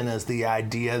 oppression is the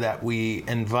idea that we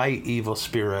invite evil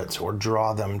spirits or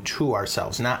draw them to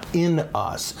ourselves, not in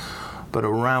us, but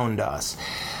around us.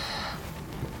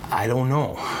 I don't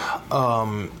know.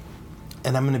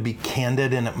 And I'm going to be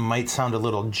candid, and it might sound a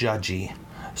little judgy.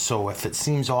 So if it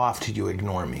seems off to you,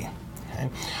 ignore me. Okay?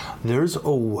 There's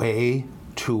a way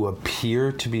to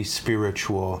appear to be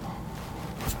spiritual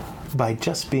by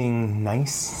just being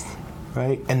nice,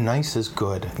 right? And nice is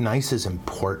good. Nice is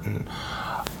important.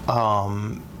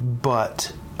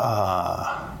 But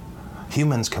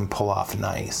humans can pull off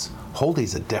nice.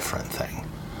 Holy's a different thing.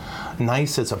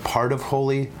 Nice is a part of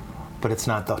holy, but it's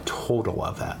not the total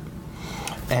of it.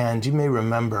 And you may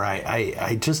remember,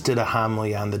 I just did a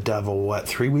homily on the devil,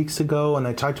 3 weeks ago? And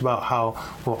I talked about how,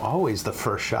 always the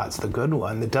first shot's the good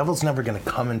one. The devil's never going to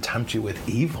come and tempt you with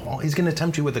evil. He's going to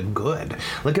tempt you with a good.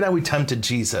 Look at how he tempted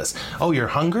Jesus. Oh, you're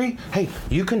hungry? Hey,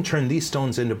 you can turn these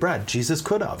stones into bread. Jesus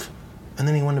could have. And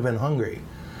then he wouldn't have been hungry.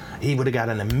 He would have got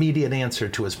an immediate answer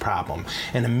to his problem.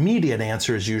 An immediate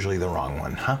answer is usually the wrong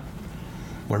one, huh?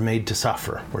 We're made to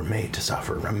suffer. We're made to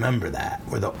suffer. Remember that.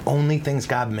 We're the only things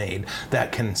God made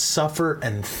that can suffer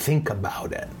and think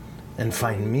about it and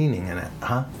find meaning in it,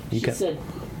 huh? She said...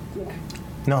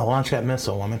 No, launch that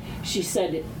missile, woman. She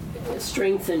said it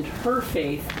strengthened her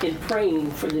faith in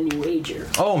praying for the New Ager.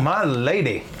 Oh, my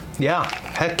lady. Yeah.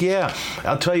 Heck yeah.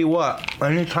 I'll tell you what.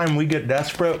 Anytime we get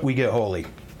desperate, we get holy.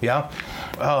 Yeah?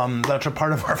 That's a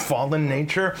part of our fallen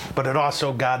nature, but it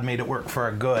also, God made it work for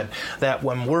our good. That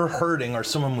when we're hurting or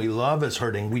someone we love is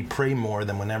hurting, we pray more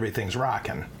than when everything's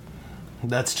rocking.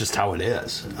 That's just how it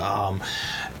is. And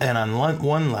on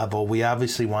one level, we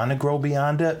obviously want to grow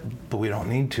beyond it, but we don't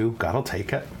need to. God will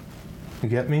take it. You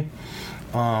get me?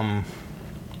 Yeah,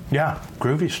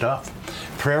 groovy stuff.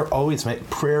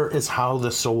 Prayer is how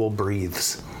the soul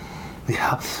breathes.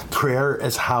 Yeah, prayer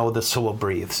is how the soul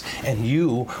breathes. And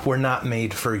you were not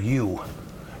made for you.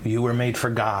 You were made for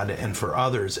God and for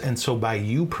others. And so by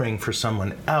you praying for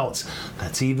someone else,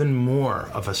 that's even more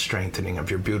of a strengthening of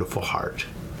your beautiful heart.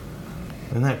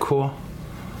 Isn't that cool?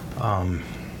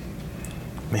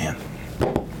 Man.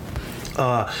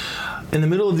 In the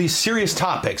middle of these serious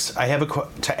topics, I have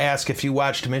to ask if you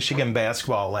watched Michigan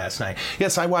basketball last night.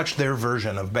 Yes, I watched their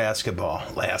version of basketball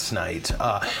last night.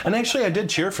 And actually, I did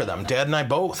cheer for them. Dad and I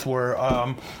both were,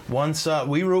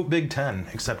 we wrote Big Ten,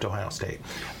 except Ohio State.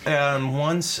 And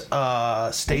once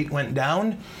State went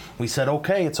down, We said,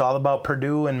 okay, it's all about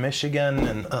Purdue and Michigan,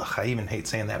 and I even hate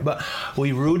saying that, but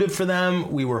we rooted for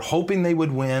them. We were hoping they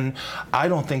would win. I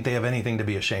don't think they have anything to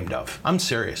be ashamed of. I'm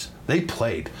serious. They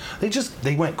played.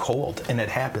 They went cold, and it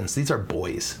happens. These are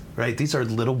boys, right? These are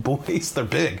little boys. They're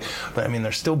big, but I mean,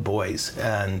 they're still boys,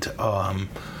 and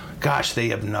gosh, they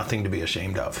have nothing to be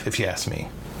ashamed of, if you ask me.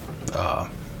 I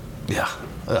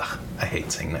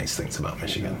hate saying nice things about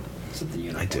Michigan.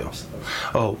 I do.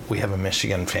 Oh, we have a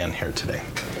Michigan fan here today.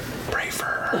 Pray for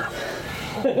her.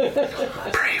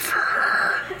 Pray for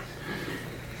her.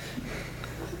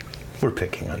 We're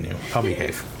picking on you. I'll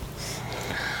behave.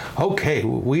 Okay,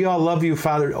 we all love you,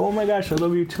 Father. Oh my gosh, I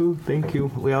love you too. Thank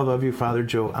you. We all love you, Father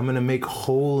Joe. I'm going to make,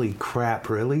 holy crap,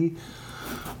 really?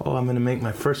 Oh, I'm going to make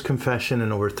my first confession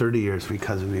in over 30 years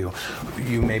because of you.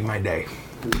 You made my day.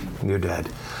 You did.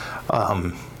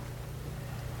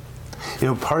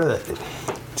 Part of it,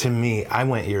 to me, I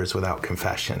went years without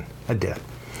confession. I did.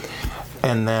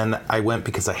 And then I went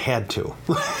because I had to.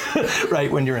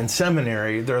 Right? When you're in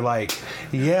seminary, they're like,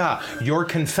 yeah, your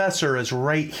confessor is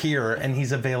right here and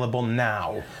he's available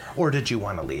now. Or did you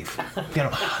want to leave? How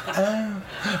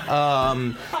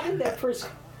did that first...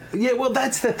 Yeah, well,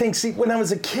 that's the thing. See, when I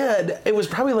was a kid, it was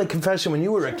probably like confession when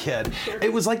you were a kid.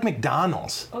 It was like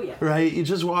McDonald's. Oh, yeah. Right? You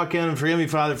just walk in and forgive me,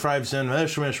 Father, for I've sinned,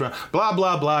 blah,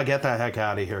 blah, blah, get the heck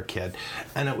out of here, kid.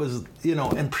 And it was,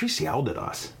 and priests yelled at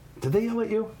us. Did they yell at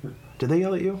you? Did they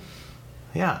yell at you?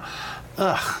 Yeah.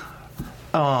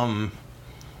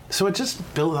 So it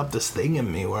just built up this thing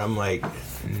in me where I'm like,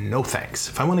 no thanks.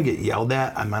 If I want to get yelled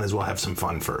at, I might as well have some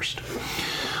fun first.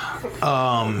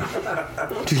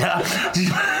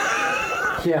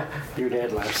 Yeah, your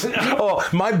dad laughs. Oh,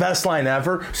 my best line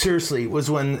ever, seriously,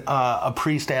 was when a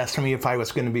priest asked me if I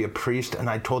was going to be a priest, and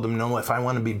I told him, no, if I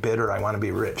want to be bitter, I want to be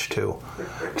rich too.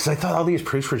 Because I thought all these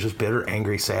priests were just bitter,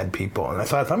 angry, sad people. And I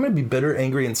thought, if I'm going to be bitter,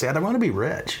 angry, and sad, I want to be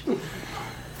rich.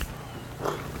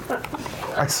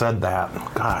 I said that.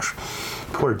 Gosh,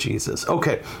 poor Jesus.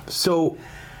 Okay, so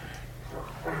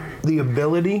the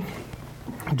ability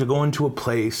to go into a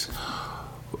place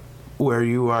where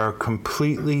you are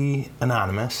completely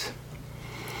anonymous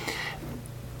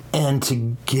and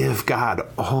to give God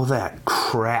all that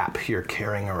crap you're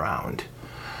carrying around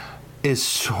is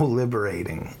so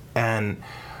liberating. And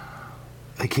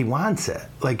like, he wants it.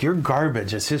 Like, your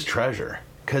garbage is his treasure,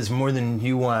 because more than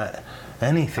you want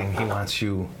anything, he wants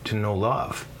you to know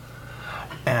love.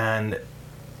 And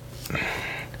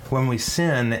when we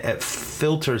sin, it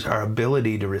filters our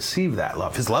ability to receive that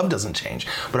love. His love doesn't change,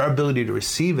 but our ability to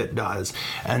receive it does.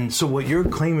 And so what you're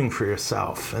claiming for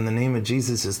yourself in the name of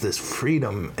Jesus is this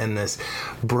freedom and this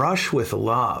brush with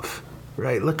love,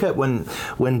 right? Look at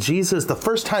when Jesus, the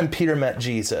first time Peter met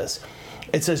Jesus,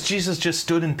 it says Jesus just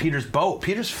stood in Peter's boat.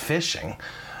 Peter's fishing.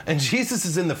 And Jesus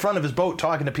is in the front of his boat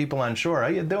talking to people on shore. How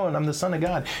you doing? I'm the Son of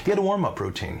God. He had a warm-up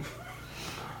routine.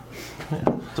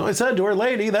 Yeah. So I said to her,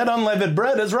 lady, that unleavened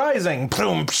bread is rising.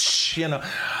 Boom, psh,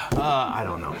 I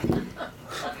don't know.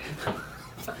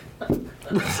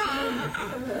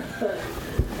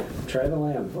 Try the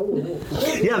lamb. Oh.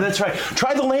 Yeah, that's right.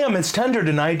 Try the lamb. It's tender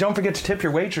tonight. Don't forget to tip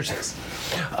your waitresses.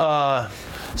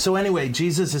 So anyway,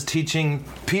 Jesus is teaching.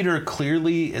 Peter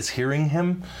clearly is hearing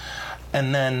him.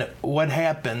 And then what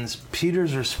happens,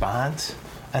 Peter's response,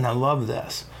 and I love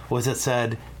this, was it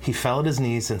said, he fell at his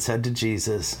knees and said to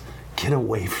Jesus, get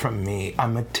away from me,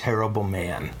 I'm a terrible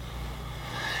man.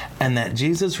 And that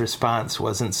Jesus' response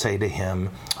wasn't say to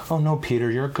him, oh no,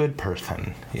 Peter, you're a good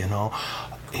person,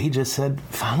 He just said,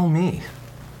 follow me.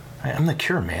 I'm the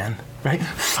cure, man, right?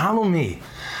 Follow me.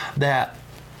 That,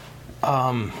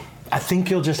 I think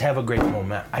you'll just have a great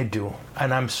moment. I do.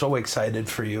 And I'm so excited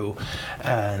for you.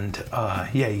 And,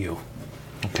 you.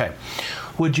 Okay.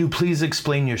 Would you please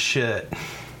explain your shit?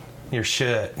 Your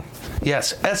shit.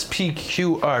 Yes,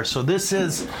 SPQR. So this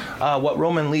is what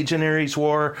Roman legionaries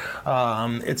wore.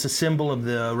 It's a symbol of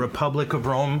the Republic of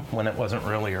Rome when it wasn't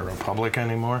really a republic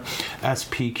anymore.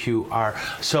 SPQR.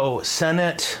 So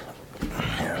Senate,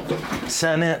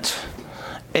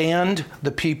 and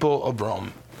the people of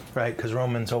Rome. Right? Because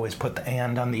Romans always put the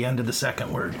and on the end of the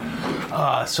second word.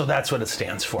 So that's what it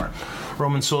stands for.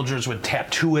 Roman soldiers would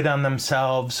tattoo it on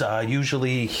themselves,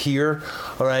 usually here,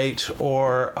 right?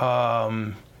 Or,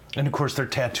 and of course their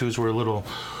tattoos were a little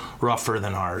rougher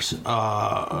than ours.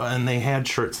 And they had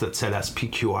shirts that said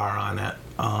SPQR on it.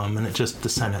 And it just the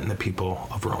Senate and the people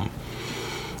of Rome.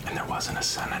 And there wasn't a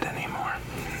Senate anymore.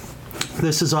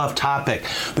 This is off topic,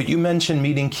 but you mentioned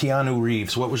meeting Keanu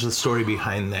Reeves. What was the story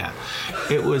behind that?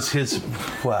 It was his,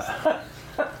 what?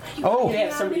 You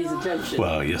have somebody's attention.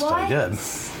 Well, yes, I did.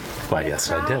 Why,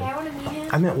 yes, I did. I want to meet him.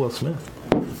 I met Will Smith.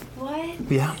 What?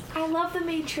 Yeah. I love love The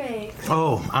Matrix.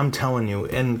 Oh, I'm telling you.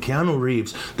 And Keanu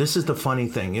Reeves, this is the funny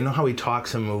thing. You know how he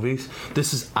talks in movies?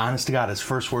 This is, honest to God, his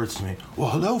first words to me. Well,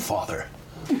 hello, Father.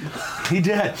 He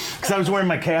did. Because I was wearing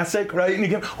my cassock, right? And he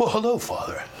came, well, hello,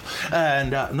 Father.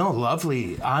 And no,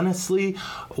 lovely. Honestly,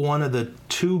 one of the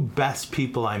two best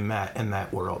people I met in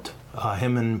that world.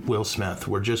 Him and Will Smith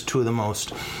were just two of the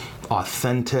most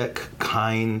authentic,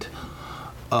 kind,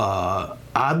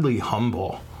 oddly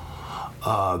humble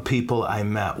people I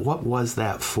met. What was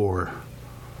that for?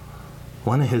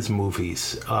 One of his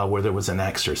movies where there was an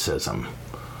exorcism.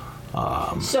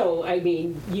 So, I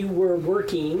mean, you were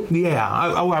working. Yeah,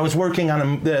 I was working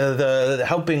on the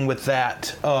helping with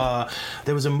that.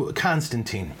 There was a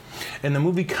Constantine. In the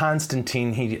movie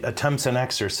Constantine, he attempts an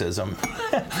exorcism,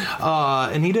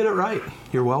 and he did it right.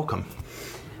 You're welcome.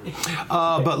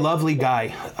 But lovely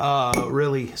guy,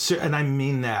 really, and I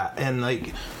mean that. And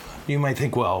like, you might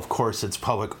think, well, of course it's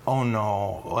public. Oh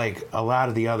no, like a lot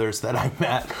of the others that I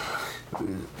met.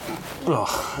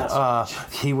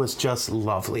 He was just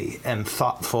lovely and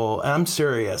thoughtful, and I'm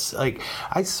serious. Like,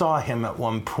 I saw him at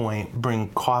one point bring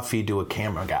coffee to a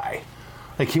camera guy.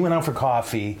 Like, he went out for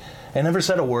coffee and never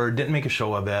said a word, didn't make a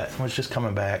show of it, was just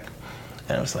coming back.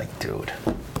 And I was like, dude,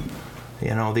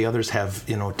 you know, the others have,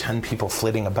 10 people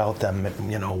flitting about them,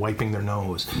 wiping their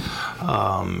nose.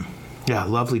 Yeah,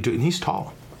 lovely dude. And he's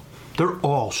tall. They're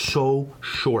all so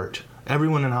short.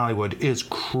 Everyone in Hollywood is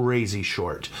crazy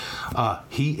short.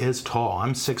 He is tall.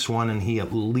 I'm 6'1", and he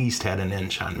at least had an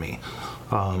inch on me.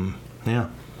 Yeah,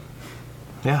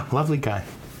 lovely guy.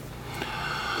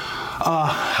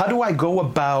 How do I go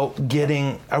about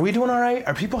getting... Are we doing all right?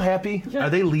 Are people happy? Yeah.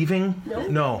 Are they leaving?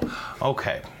 No.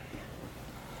 Okay.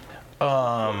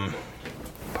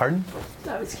 Pardon?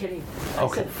 I was kidding. I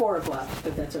Okay. said 4 o'clock,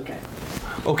 but that's okay.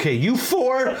 Okay, you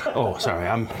 4. Oh, sorry.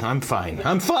 I'm fine.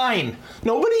 I'm fine.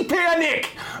 Nobody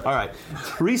panic. All right.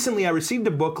 Recently, I received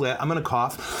a booklet. I'm gonna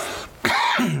cough.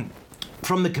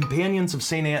 From the Companions of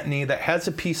St. Anthony that has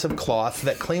a piece of cloth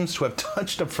that claims to have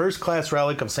touched a first-class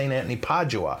relic of St. Anthony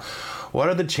Padua. What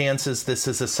are the chances this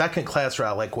is a second-class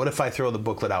relic? What if I throw the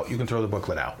booklet out? You can throw the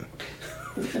booklet out.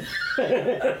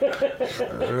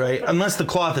 Right? Unless the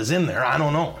cloth is in there. I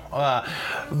don't know.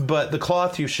 But the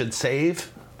cloth you should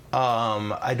save.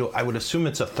 I would assume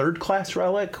it's a third-class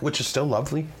relic, which is still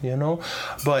lovely,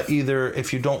 But either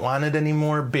if you don't want it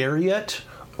anymore, bury it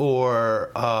or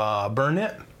burn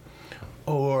it.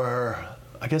 Or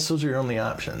I guess those are your only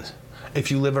options.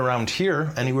 If you live around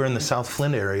here, anywhere in the South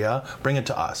Flint area, bring it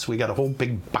to us. We got a whole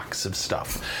big box of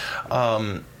stuff.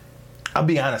 I'll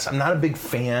be honest, I'm not a big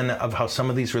fan of how some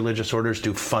of these religious orders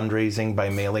do fundraising by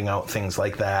mailing out things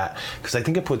like that, because I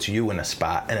think it puts you in a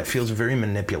spot, and it feels very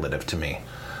manipulative to me.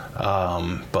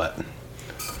 But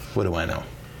what do I know?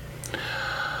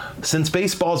 Since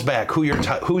baseball's back, who's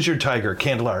your Tiger?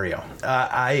 Candelario.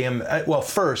 I am,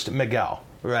 first, Miguel.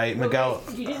 Right, Miguel.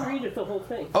 You didn't read it the whole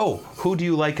thing. Oh, who do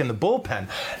you like in the bullpen?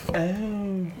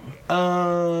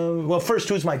 First,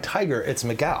 who's my Tiger? It's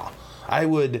Miguel. I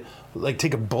would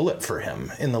take a bullet for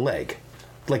him in the leg,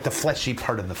 like the fleshy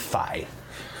part of the thigh,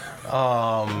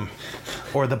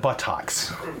 or the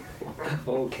buttocks.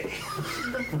 Okay.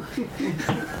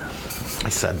 I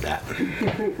said that.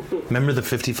 Remember the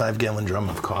 55-gallon drum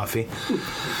of coffee?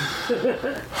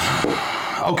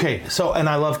 Okay, and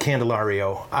I love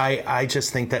Candelario. I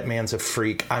just think that man's a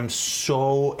freak. I'm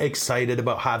so excited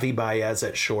about Javi Baez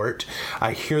at short.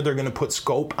 I hear they're going to put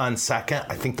Scope on second.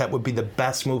 I think that would be the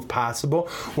best move possible.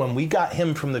 When we got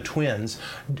him from the Twins,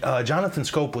 Jonathan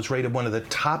Scope was rated one of the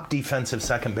top defensive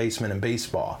second basemen in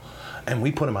baseball, and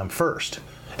we put him on first.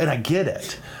 And I get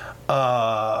it.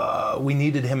 We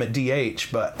needed him at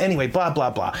DH, but anyway, blah, blah,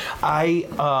 blah. I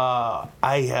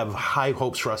have high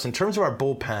hopes for us. In terms of our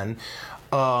bullpen,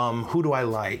 who do I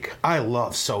like? I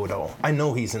love Soto. I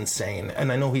know he's insane,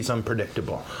 and I know he's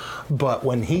unpredictable. But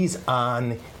when he's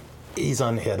on, he's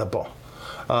unhittable.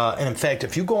 And in fact,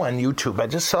 if you go on YouTube, I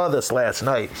just saw this last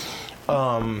night,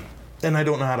 and I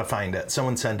don't know how to find it.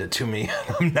 Someone sent it to me.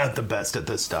 I'm not the best at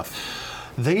this stuff.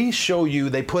 They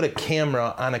put a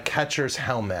camera on a catcher's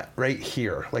helmet right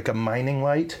here, like a mining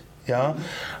light, yeah?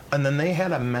 And then they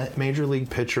had a major league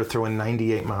pitcher throw a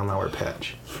 98-mile-an-hour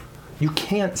pitch. You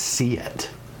can't see it,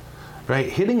 right?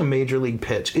 Hitting a major league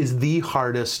pitch is the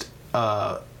hardest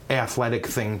athletic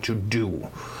thing to do.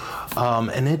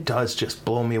 And it does just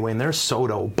blow me away. And there's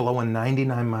Soto blowing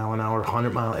 99-mile-an-hour,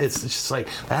 100-mile. It's just like,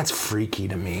 that's freaky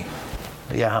to me.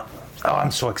 Yeah. Oh,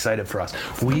 I'm so excited for us.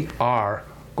 We are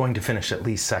going to finish at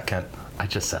least second. I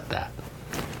just said that.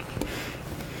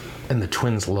 And the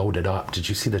Twins loaded up. Did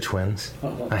you see the Twins?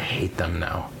 I hate them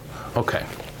now. Okay.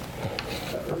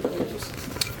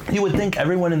 You would think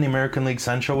everyone in the American League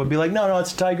Central would be like, no,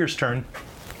 it's the Tigers' turn.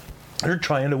 They're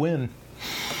trying to win.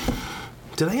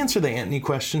 Did I answer the Antony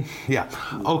question? Yeah.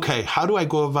 Okay, how do I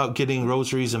go about getting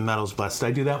rosaries and medals blessed? Did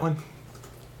I do that one?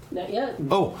 Not yet.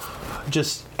 Oh,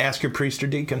 just ask your priest or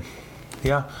deacon.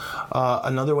 Yeah.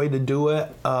 Another way to do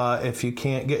it, if you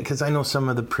can't get, because I know some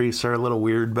of the priests are a little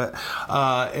weird, but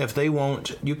if they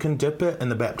won't, you can dip it in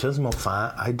the baptismal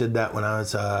font. I did that when I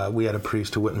was, we had a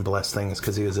priest who wouldn't bless things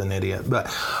because he was an idiot. But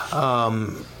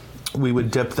we would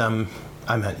dip them.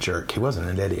 I meant jerk. He wasn't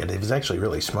an idiot. He was actually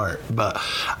really smart. But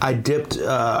I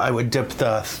would dip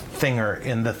the thinger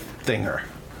in the thinger.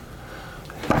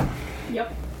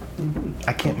 Yep.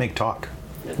 I can't make talk.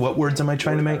 What words am I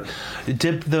trying to make?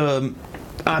 Dip the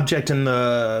object in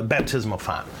the baptismal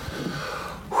font.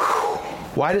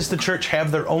 Why does the church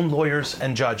have their own lawyers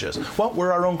and judges? Well,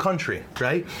 we're our own country,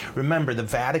 right? Remember, the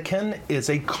Vatican is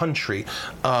a country,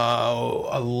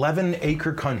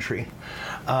 11-acre country,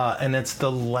 and it's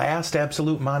the last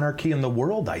absolute monarchy in the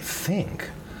world, I think,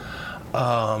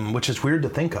 which is weird to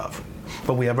think of.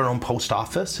 But we have our own post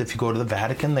office. If you go to the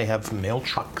Vatican, they have mail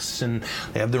trucks, and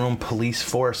they have their own police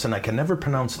force, and I can never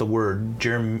pronounce the word,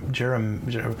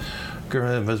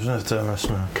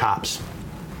 cops.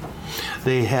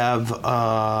 They have,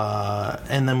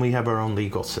 and then we have our own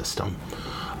legal system.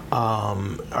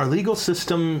 Our legal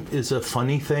system is a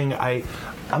funny thing.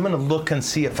 I'm going to look and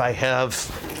see if I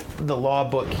have the law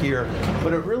book here,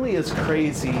 but it really is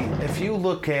crazy. If you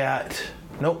look at,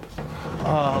 nope.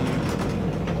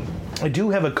 I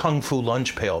do have a Kung Fu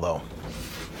lunch pail, though.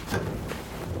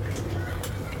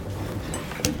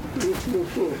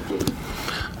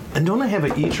 And don't I have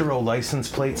an Ichiro license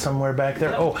plate somewhere back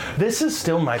there? Oh, this is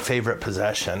still my favorite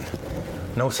possession.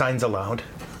 No signs allowed.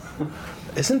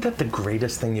 Isn't that the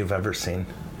greatest thing you've ever seen?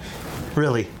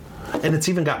 Really. And it's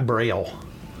even got Braille.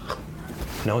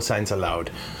 No signs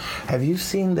allowed. Have you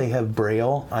seen they have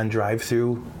Braille on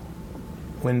drive-through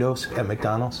windows at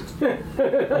McDonald's?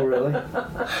 Oh, really?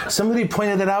 Somebody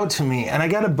pointed it out to me, and I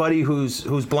got a buddy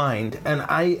who's blind, and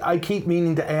I keep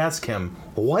meaning to ask him,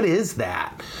 what is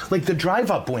that? Like the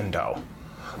drive-up window.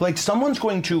 Like someone's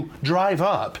going to drive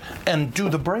up and do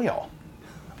the Braille.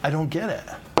 I don't get it.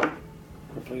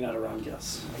 Hopefully not around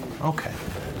us. Okay.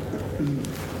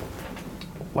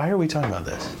 Why are we talking about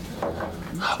this?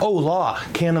 Oh, law,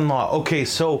 canon law. Okay,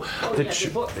 so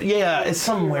it's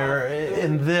somewhere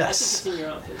in this.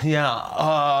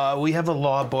 Yeah, we have a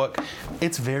law book.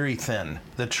 It's very thin.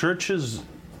 The church has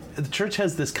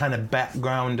this kind of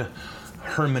background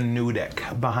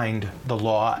hermeneutic behind the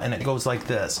law, and it goes like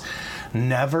this: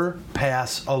 never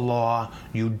pass a law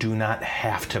you do not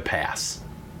have to pass.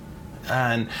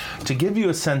 And to give you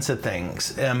a sense of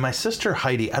things, my sister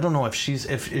Heidi, I don't know if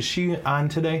is she on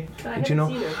today? Do you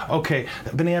know? Okay,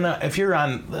 Banana, if you're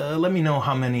on, let me know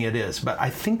how many it is. But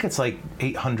I think it's like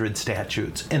 800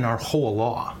 statutes in our whole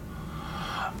law.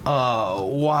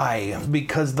 Why?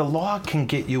 Because the law can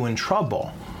get you in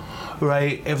trouble,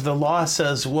 right? If the law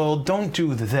says, well, don't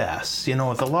do this,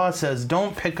 if the law says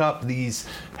don't pick up these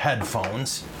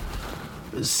headphones,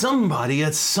 somebody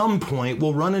at some point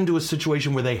will run into a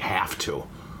situation where they have to,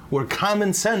 where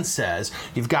common sense says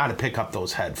you've got to pick up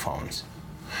those headphones.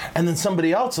 And then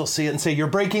somebody else will see it and say, you're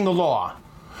breaking the law.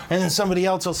 And then somebody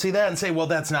else will see that and say, well,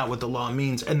 that's not what the law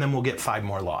means. And then we'll get 5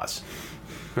 more laws,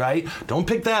 right? Don't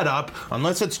pick that up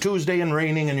unless it's Tuesday and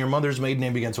raining and your mother's maiden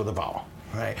name begins with a vowel.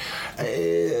 Right.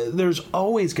 There's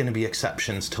always going to be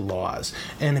exceptions to laws.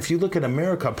 And if you look at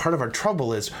America, part of our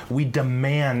trouble is we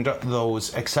demand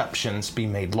those exceptions be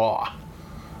made law.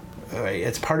 Right?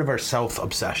 It's part of our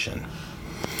self-obsession.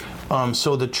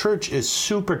 So the church is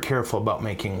super careful about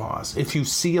making laws. If you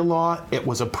see a law, it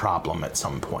was a problem at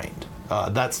some point.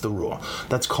 That's the rule.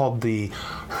 That's called the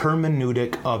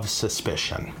hermeneutic of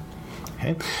suspicion.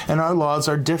 Okay? And our laws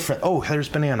are different. Oh, there's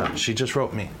Banana. She just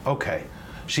wrote me. Okay.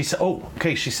 She said,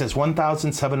 she says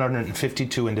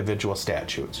 1,752 individual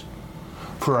statutes.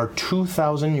 For our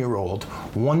 2,000-year-old,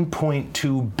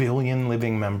 1.2 billion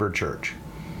living member church.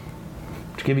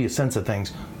 To give you a sense of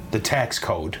things, the tax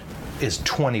code is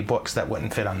 20 books that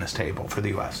wouldn't fit on this table for the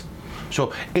U.S.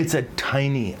 So it's a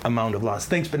tiny amount of laws.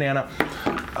 Thanks, Banana.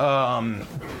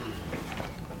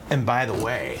 And by the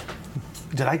way,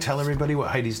 did I tell everybody what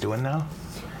Heidi's doing now?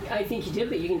 I think you did,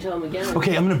 but you can tell them again.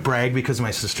 Okay, I'm going to brag because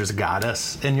my sister's a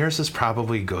goddess, and yours is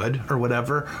probably good or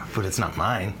whatever, but it's not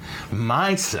mine.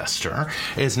 My sister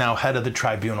is now head of the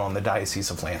tribunal in the Diocese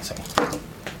of Lansing.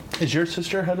 Is your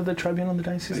sister head of the tribunal in the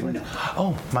Diocese of Lansing?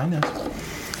 Oh, mine is.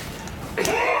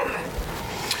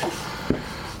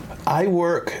 I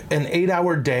work an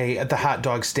 8-hour day at the hot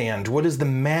dog stand. What is the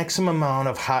maximum amount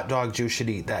of hot dogs you should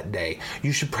eat that day?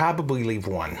 You should probably leave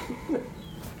one.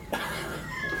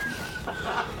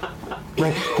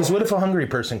 Right? Because what if a hungry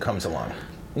person comes along?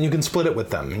 And you can split it with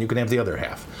them, and you can have the other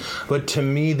half. But to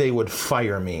me, they would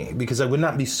fire me because I would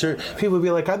not be certain. People would be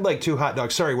like, I'd like 2 hot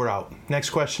dogs. Sorry, we're out.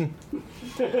 Next question.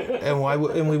 And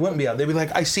we wouldn't be out. They'd be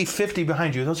like, I see 50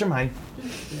 behind you. Those are mine.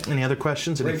 Any other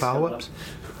questions? Any follow-ups?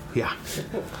 Yeah.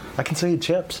 I can sell you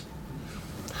chips.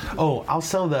 Oh, I'll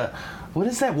sell what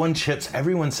is that one chips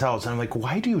everyone sells? And I'm like,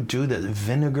 why do you do that?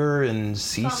 Vinegar and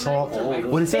sea salt?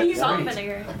 What is that? Salt and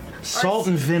vinegar. Salt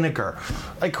and vinegar.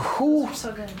 Like who?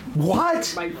 So good.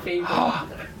 What? My favorite.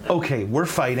 Okay, we're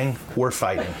fighting.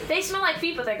 They smell like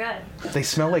feet, but they're good. They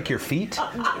smell like your feet?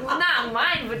 Not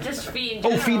mine, but just feet in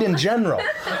Oh, general. feet in general.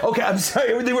 Okay, I'm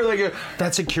sorry. They were like,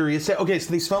 that's a curious. Okay,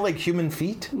 so they smell like human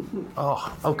feet?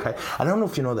 Oh, okay. I don't know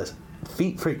if you know this.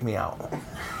 Feet freak me out.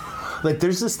 Like,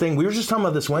 there's this thing, we were just talking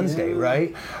about this Wednesday,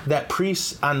 right? That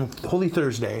priests on Holy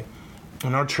Thursday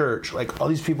in our church, like, all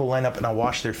these people line up and I'll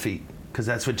wash their feet because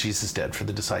that's what Jesus did for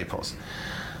the disciples.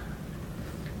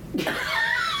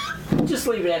 Just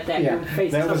leave it at that. Yeah, Your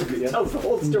face that was good, yeah. tells the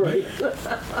whole story.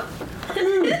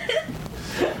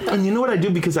 And you know what I do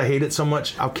because I hate it so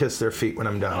much? I'll kiss their feet when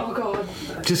I'm done. Oh, God.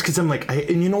 Just because I'm like,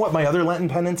 and you know what my other Lenten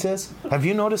penance is? Have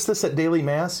you noticed this at daily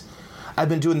Mass? I've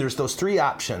been doing, there's those 3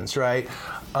 options, right?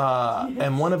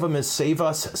 And one of them is Save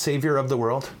Us, Savior of the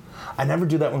World. I never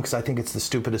do that one because I think it's the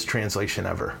stupidest translation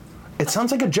ever. It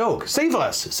sounds like a joke. Save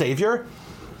us, Savior.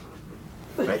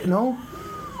 Right? No?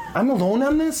 I'm alone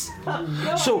on this?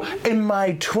 So in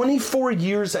my 24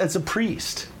 years as a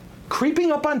priest,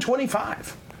 creeping up on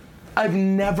 25, I've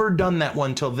never done that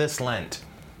one till this Lent.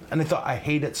 And I thought, I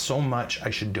hate it so much, I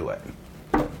should do it.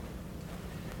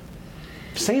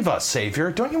 Save us, Savior.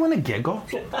 Don't you want to giggle?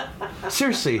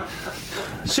 Seriously.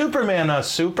 Superman,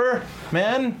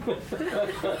 Superman?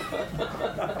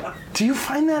 Do you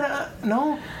find that,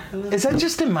 no? Is that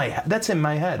just in my head? That's in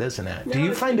my head, isn't it? Do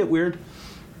you find it weird?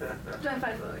 Don't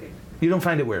find it weird. You don't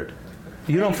find it weird?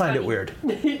 You don't find it weird?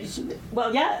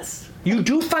 Well, yes. You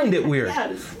do find it weird.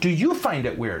 Yes. Do you find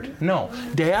it weird? No.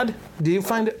 Dad, do you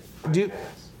find it,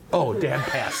 oh, Dad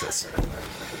passes.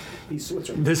 He's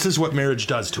Switzerland. This is what marriage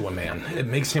does to a man. It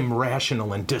makes him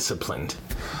rational and disciplined.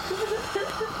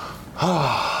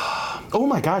 Oh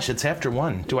my gosh, it's after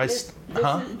 1. Do I,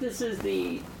 huh? This is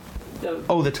the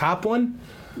Oh, the top one?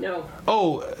 no.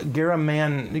 Oh, I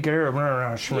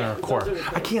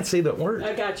can't say that word.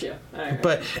 I got you. All right.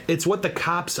 But it's what the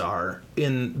cops are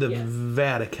in the Yes.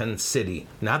 Vatican City,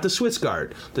 not the Swiss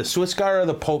Guard. The Swiss Guard are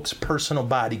the Pope's personal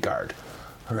bodyguard,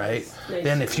 right? Nice.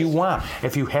 And if you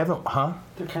haven't,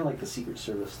 They're kind of like the Secret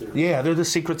Service. Yeah, they're the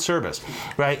Secret Service,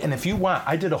 right? And if you want,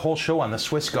 I did a whole show on the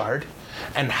Swiss Guard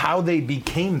and how they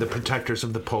became the protectors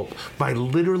of the Pope by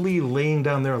literally laying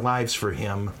down their lives for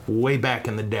him way back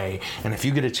in the day. And if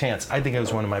you get a chance, I think it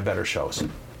was one of my better shows.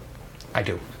 I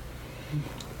do.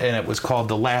 And it was called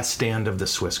The Last Stand of the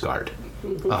Swiss Guard.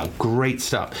 Great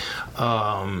stuff.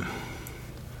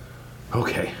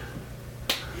 Okay.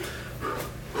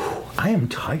 I am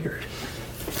tired.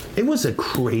 It was a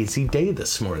crazy day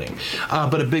this morning.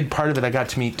 But a big part of it, I got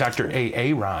to meet Dr.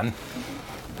 A. Ron,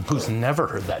 who's never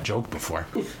heard that joke before.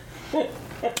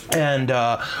 And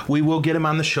we will get him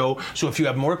on the show. So if you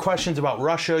have more questions about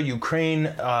Russia,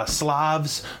 Ukraine,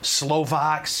 Slavs,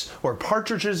 Slovaks, or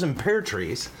partridges and pear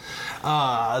trees,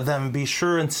 then be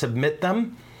sure and submit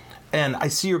them. And I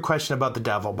see your question about the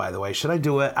devil, by the way. Should I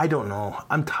do it? I don't know.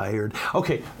 I'm tired.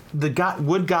 Okay,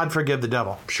 would God forgive the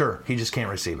devil? Sure, he just can't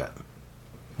receive it.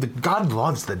 God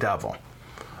loves the devil.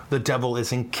 The devil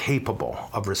is incapable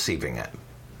of receiving it.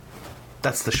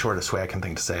 That's the shortest way I can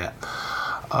think to say it.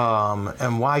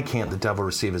 And why can't the devil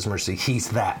receive his mercy?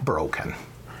 He's that broken.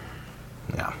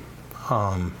 Yeah.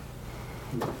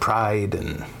 Pride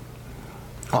and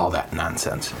all that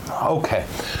nonsense. Okay.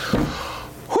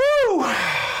 Whew!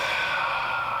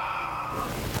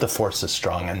 The force is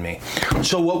strong in me.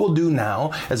 So what we'll do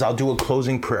now is I'll do a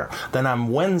closing prayer. Then on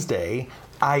Wednesday,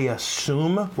 I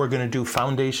assume we're going to do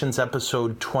Foundations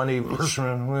episode 20, where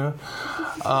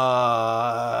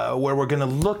we're going to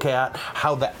look at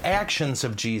how the actions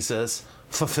of Jesus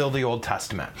fulfill the Old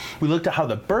Testament. We looked at how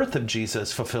the birth of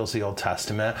Jesus fulfills the Old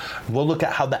Testament. We'll look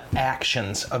at how the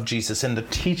actions of Jesus and the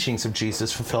teachings of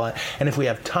Jesus fulfill it. And if we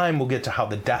have time, we'll get to how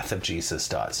the death of Jesus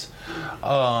does.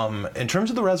 In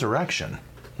terms of the resurrection,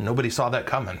 nobody saw that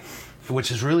coming,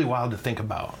 which is really wild to think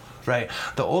about. right?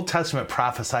 The Old Testament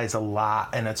prophesies a lot,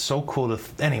 and it's so cool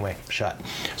to... Anyway, shut.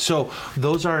 So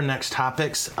those are our next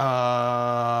topics.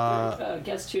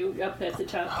 Guess 2 up at the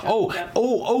top. Yep.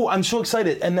 I'm so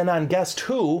excited. And then on Guest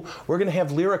 2, we're going to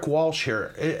have Lyric Walsh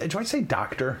here. Do I say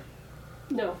doctor?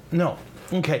 No.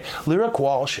 Okay. Lyric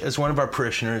Walsh is one of our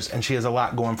parishioners, and she has a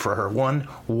lot going for her. One,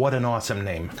 what an awesome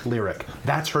name. Lyric.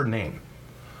 That's her name.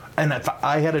 And if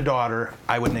I had a daughter,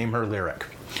 I would name her Lyric.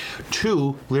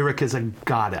 2, Lyric is a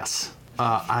goddess.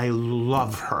 I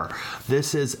love her.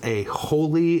 This is a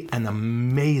holy and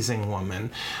amazing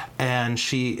woman, and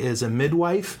she is a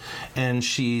midwife, and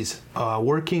she's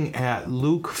working at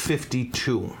Luke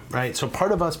 52, right? So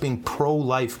part of us being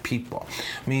pro-life people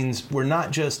means we're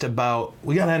not just about,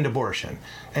 we got to end abortion.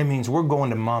 It means we're going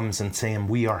to moms and saying,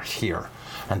 we are here.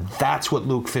 And that's what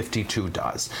Luke 52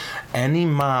 does. Any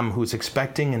mom who's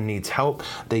expecting and needs help,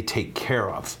 they take care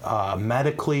of.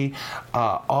 Medically,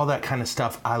 all that kind of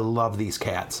stuff. I love these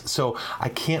cats. So I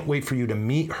can't wait for you to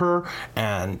meet her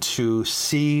and to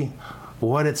see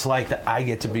what it's like that I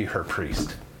get to be her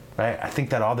priest. Right? I think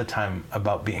that all the time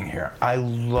about being here. I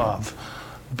love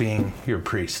being your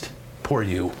priest. Poor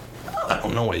you. I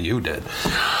don't know what you did.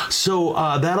 So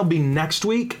that'll be next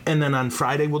week, and then on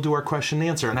Friday we'll do our question and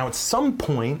answer. Now at some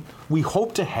point we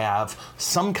hope to have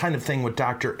some kind of thing with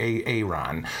Dr.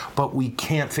 Aaron, but we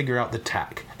can't figure out the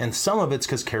tech. And some of it's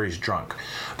because Carrie's drunk.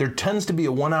 There tends to be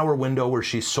a 1-hour window where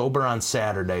she's sober on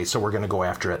Saturday, so we're going to go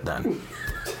after it then.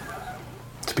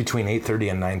 It's between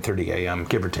 8:30 and 9:30 a.m.,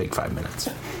 give or take 5 minutes.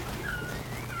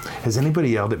 Has anybody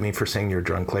yelled at me for saying you're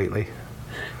drunk lately?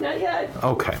 Not yet.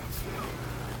 Okay.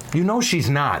 You know she's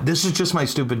not. This is just my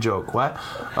stupid joke. What?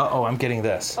 Uh-oh, I'm getting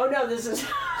this. Oh, no, this is...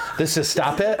 This is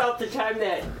stop it? About the time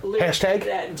that... Hashtag?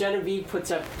 That Genevieve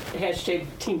puts up hashtag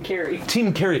Team Carrie.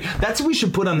 Team Carrie. That's what we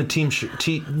should put on the team t-shirts.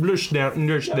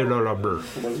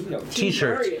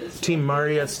 Team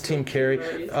Marius, Team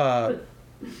Carrie.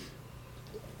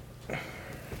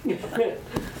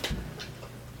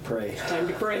 Pray. Time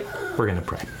to pray. We're going to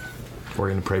pray. We're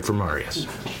going to pray for Marius.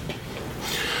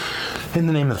 In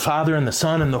the name of the Father, and the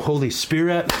Son, and the Holy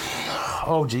Spirit.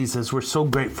 Oh, Jesus, we're so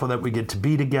grateful that we get to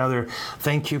be together.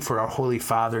 Thank you for our Holy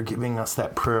Father giving us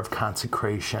that prayer of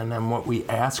consecration. And what we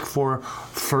ask for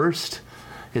first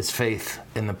is faith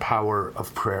in the power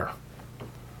of prayer.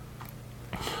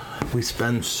 We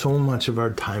spend so much of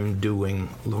our time doing,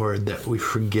 Lord, that we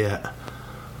forget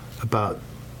about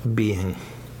being.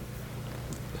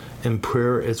 And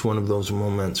prayer is one of those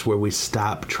moments where we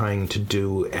stop trying to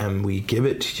do and we give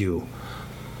it to you.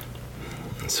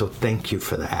 So thank you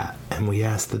for that. And we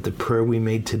ask that the prayer we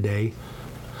made today,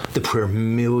 the prayer of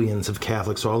millions of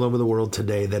Catholics all over the world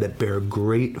today, that it bear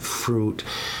great fruit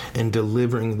in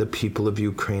delivering the people of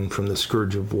Ukraine from the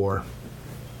scourge of war.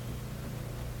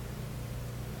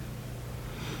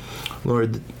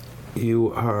 Lord,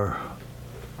 you are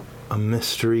a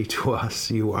mystery to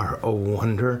us. You are a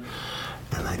wonder.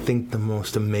 And I think the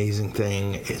most amazing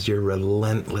thing is your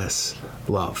relentless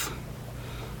love.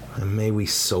 And may we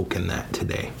soak in that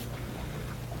today.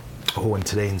 Oh, and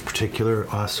today in particular,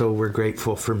 also, we're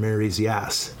grateful for Mary's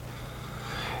yes.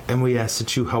 And we ask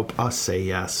that you help us say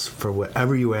yes for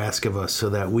whatever you ask of us so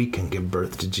that we can give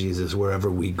birth to Jesus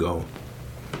wherever we go.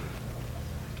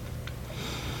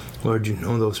 Lord, you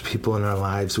know those people in our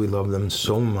lives. We love them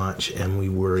so much and we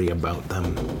worry about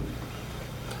them.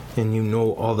 And you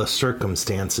know all the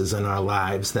circumstances in our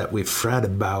lives that we fret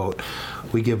about.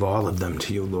 We give all of them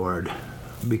to you, Lord,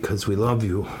 because we love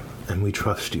you and we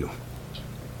trust you.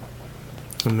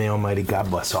 And may Almighty God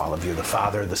bless all of you, the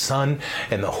Father, the Son,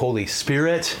 and the Holy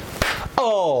Spirit.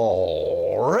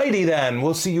 Alrighty then.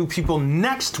 We'll see you people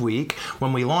next week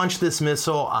when we launch this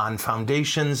missile on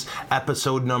Foundations,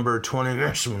 episode number 20.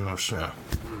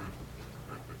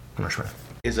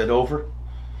 Is it over?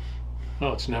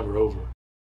 No, it's never over.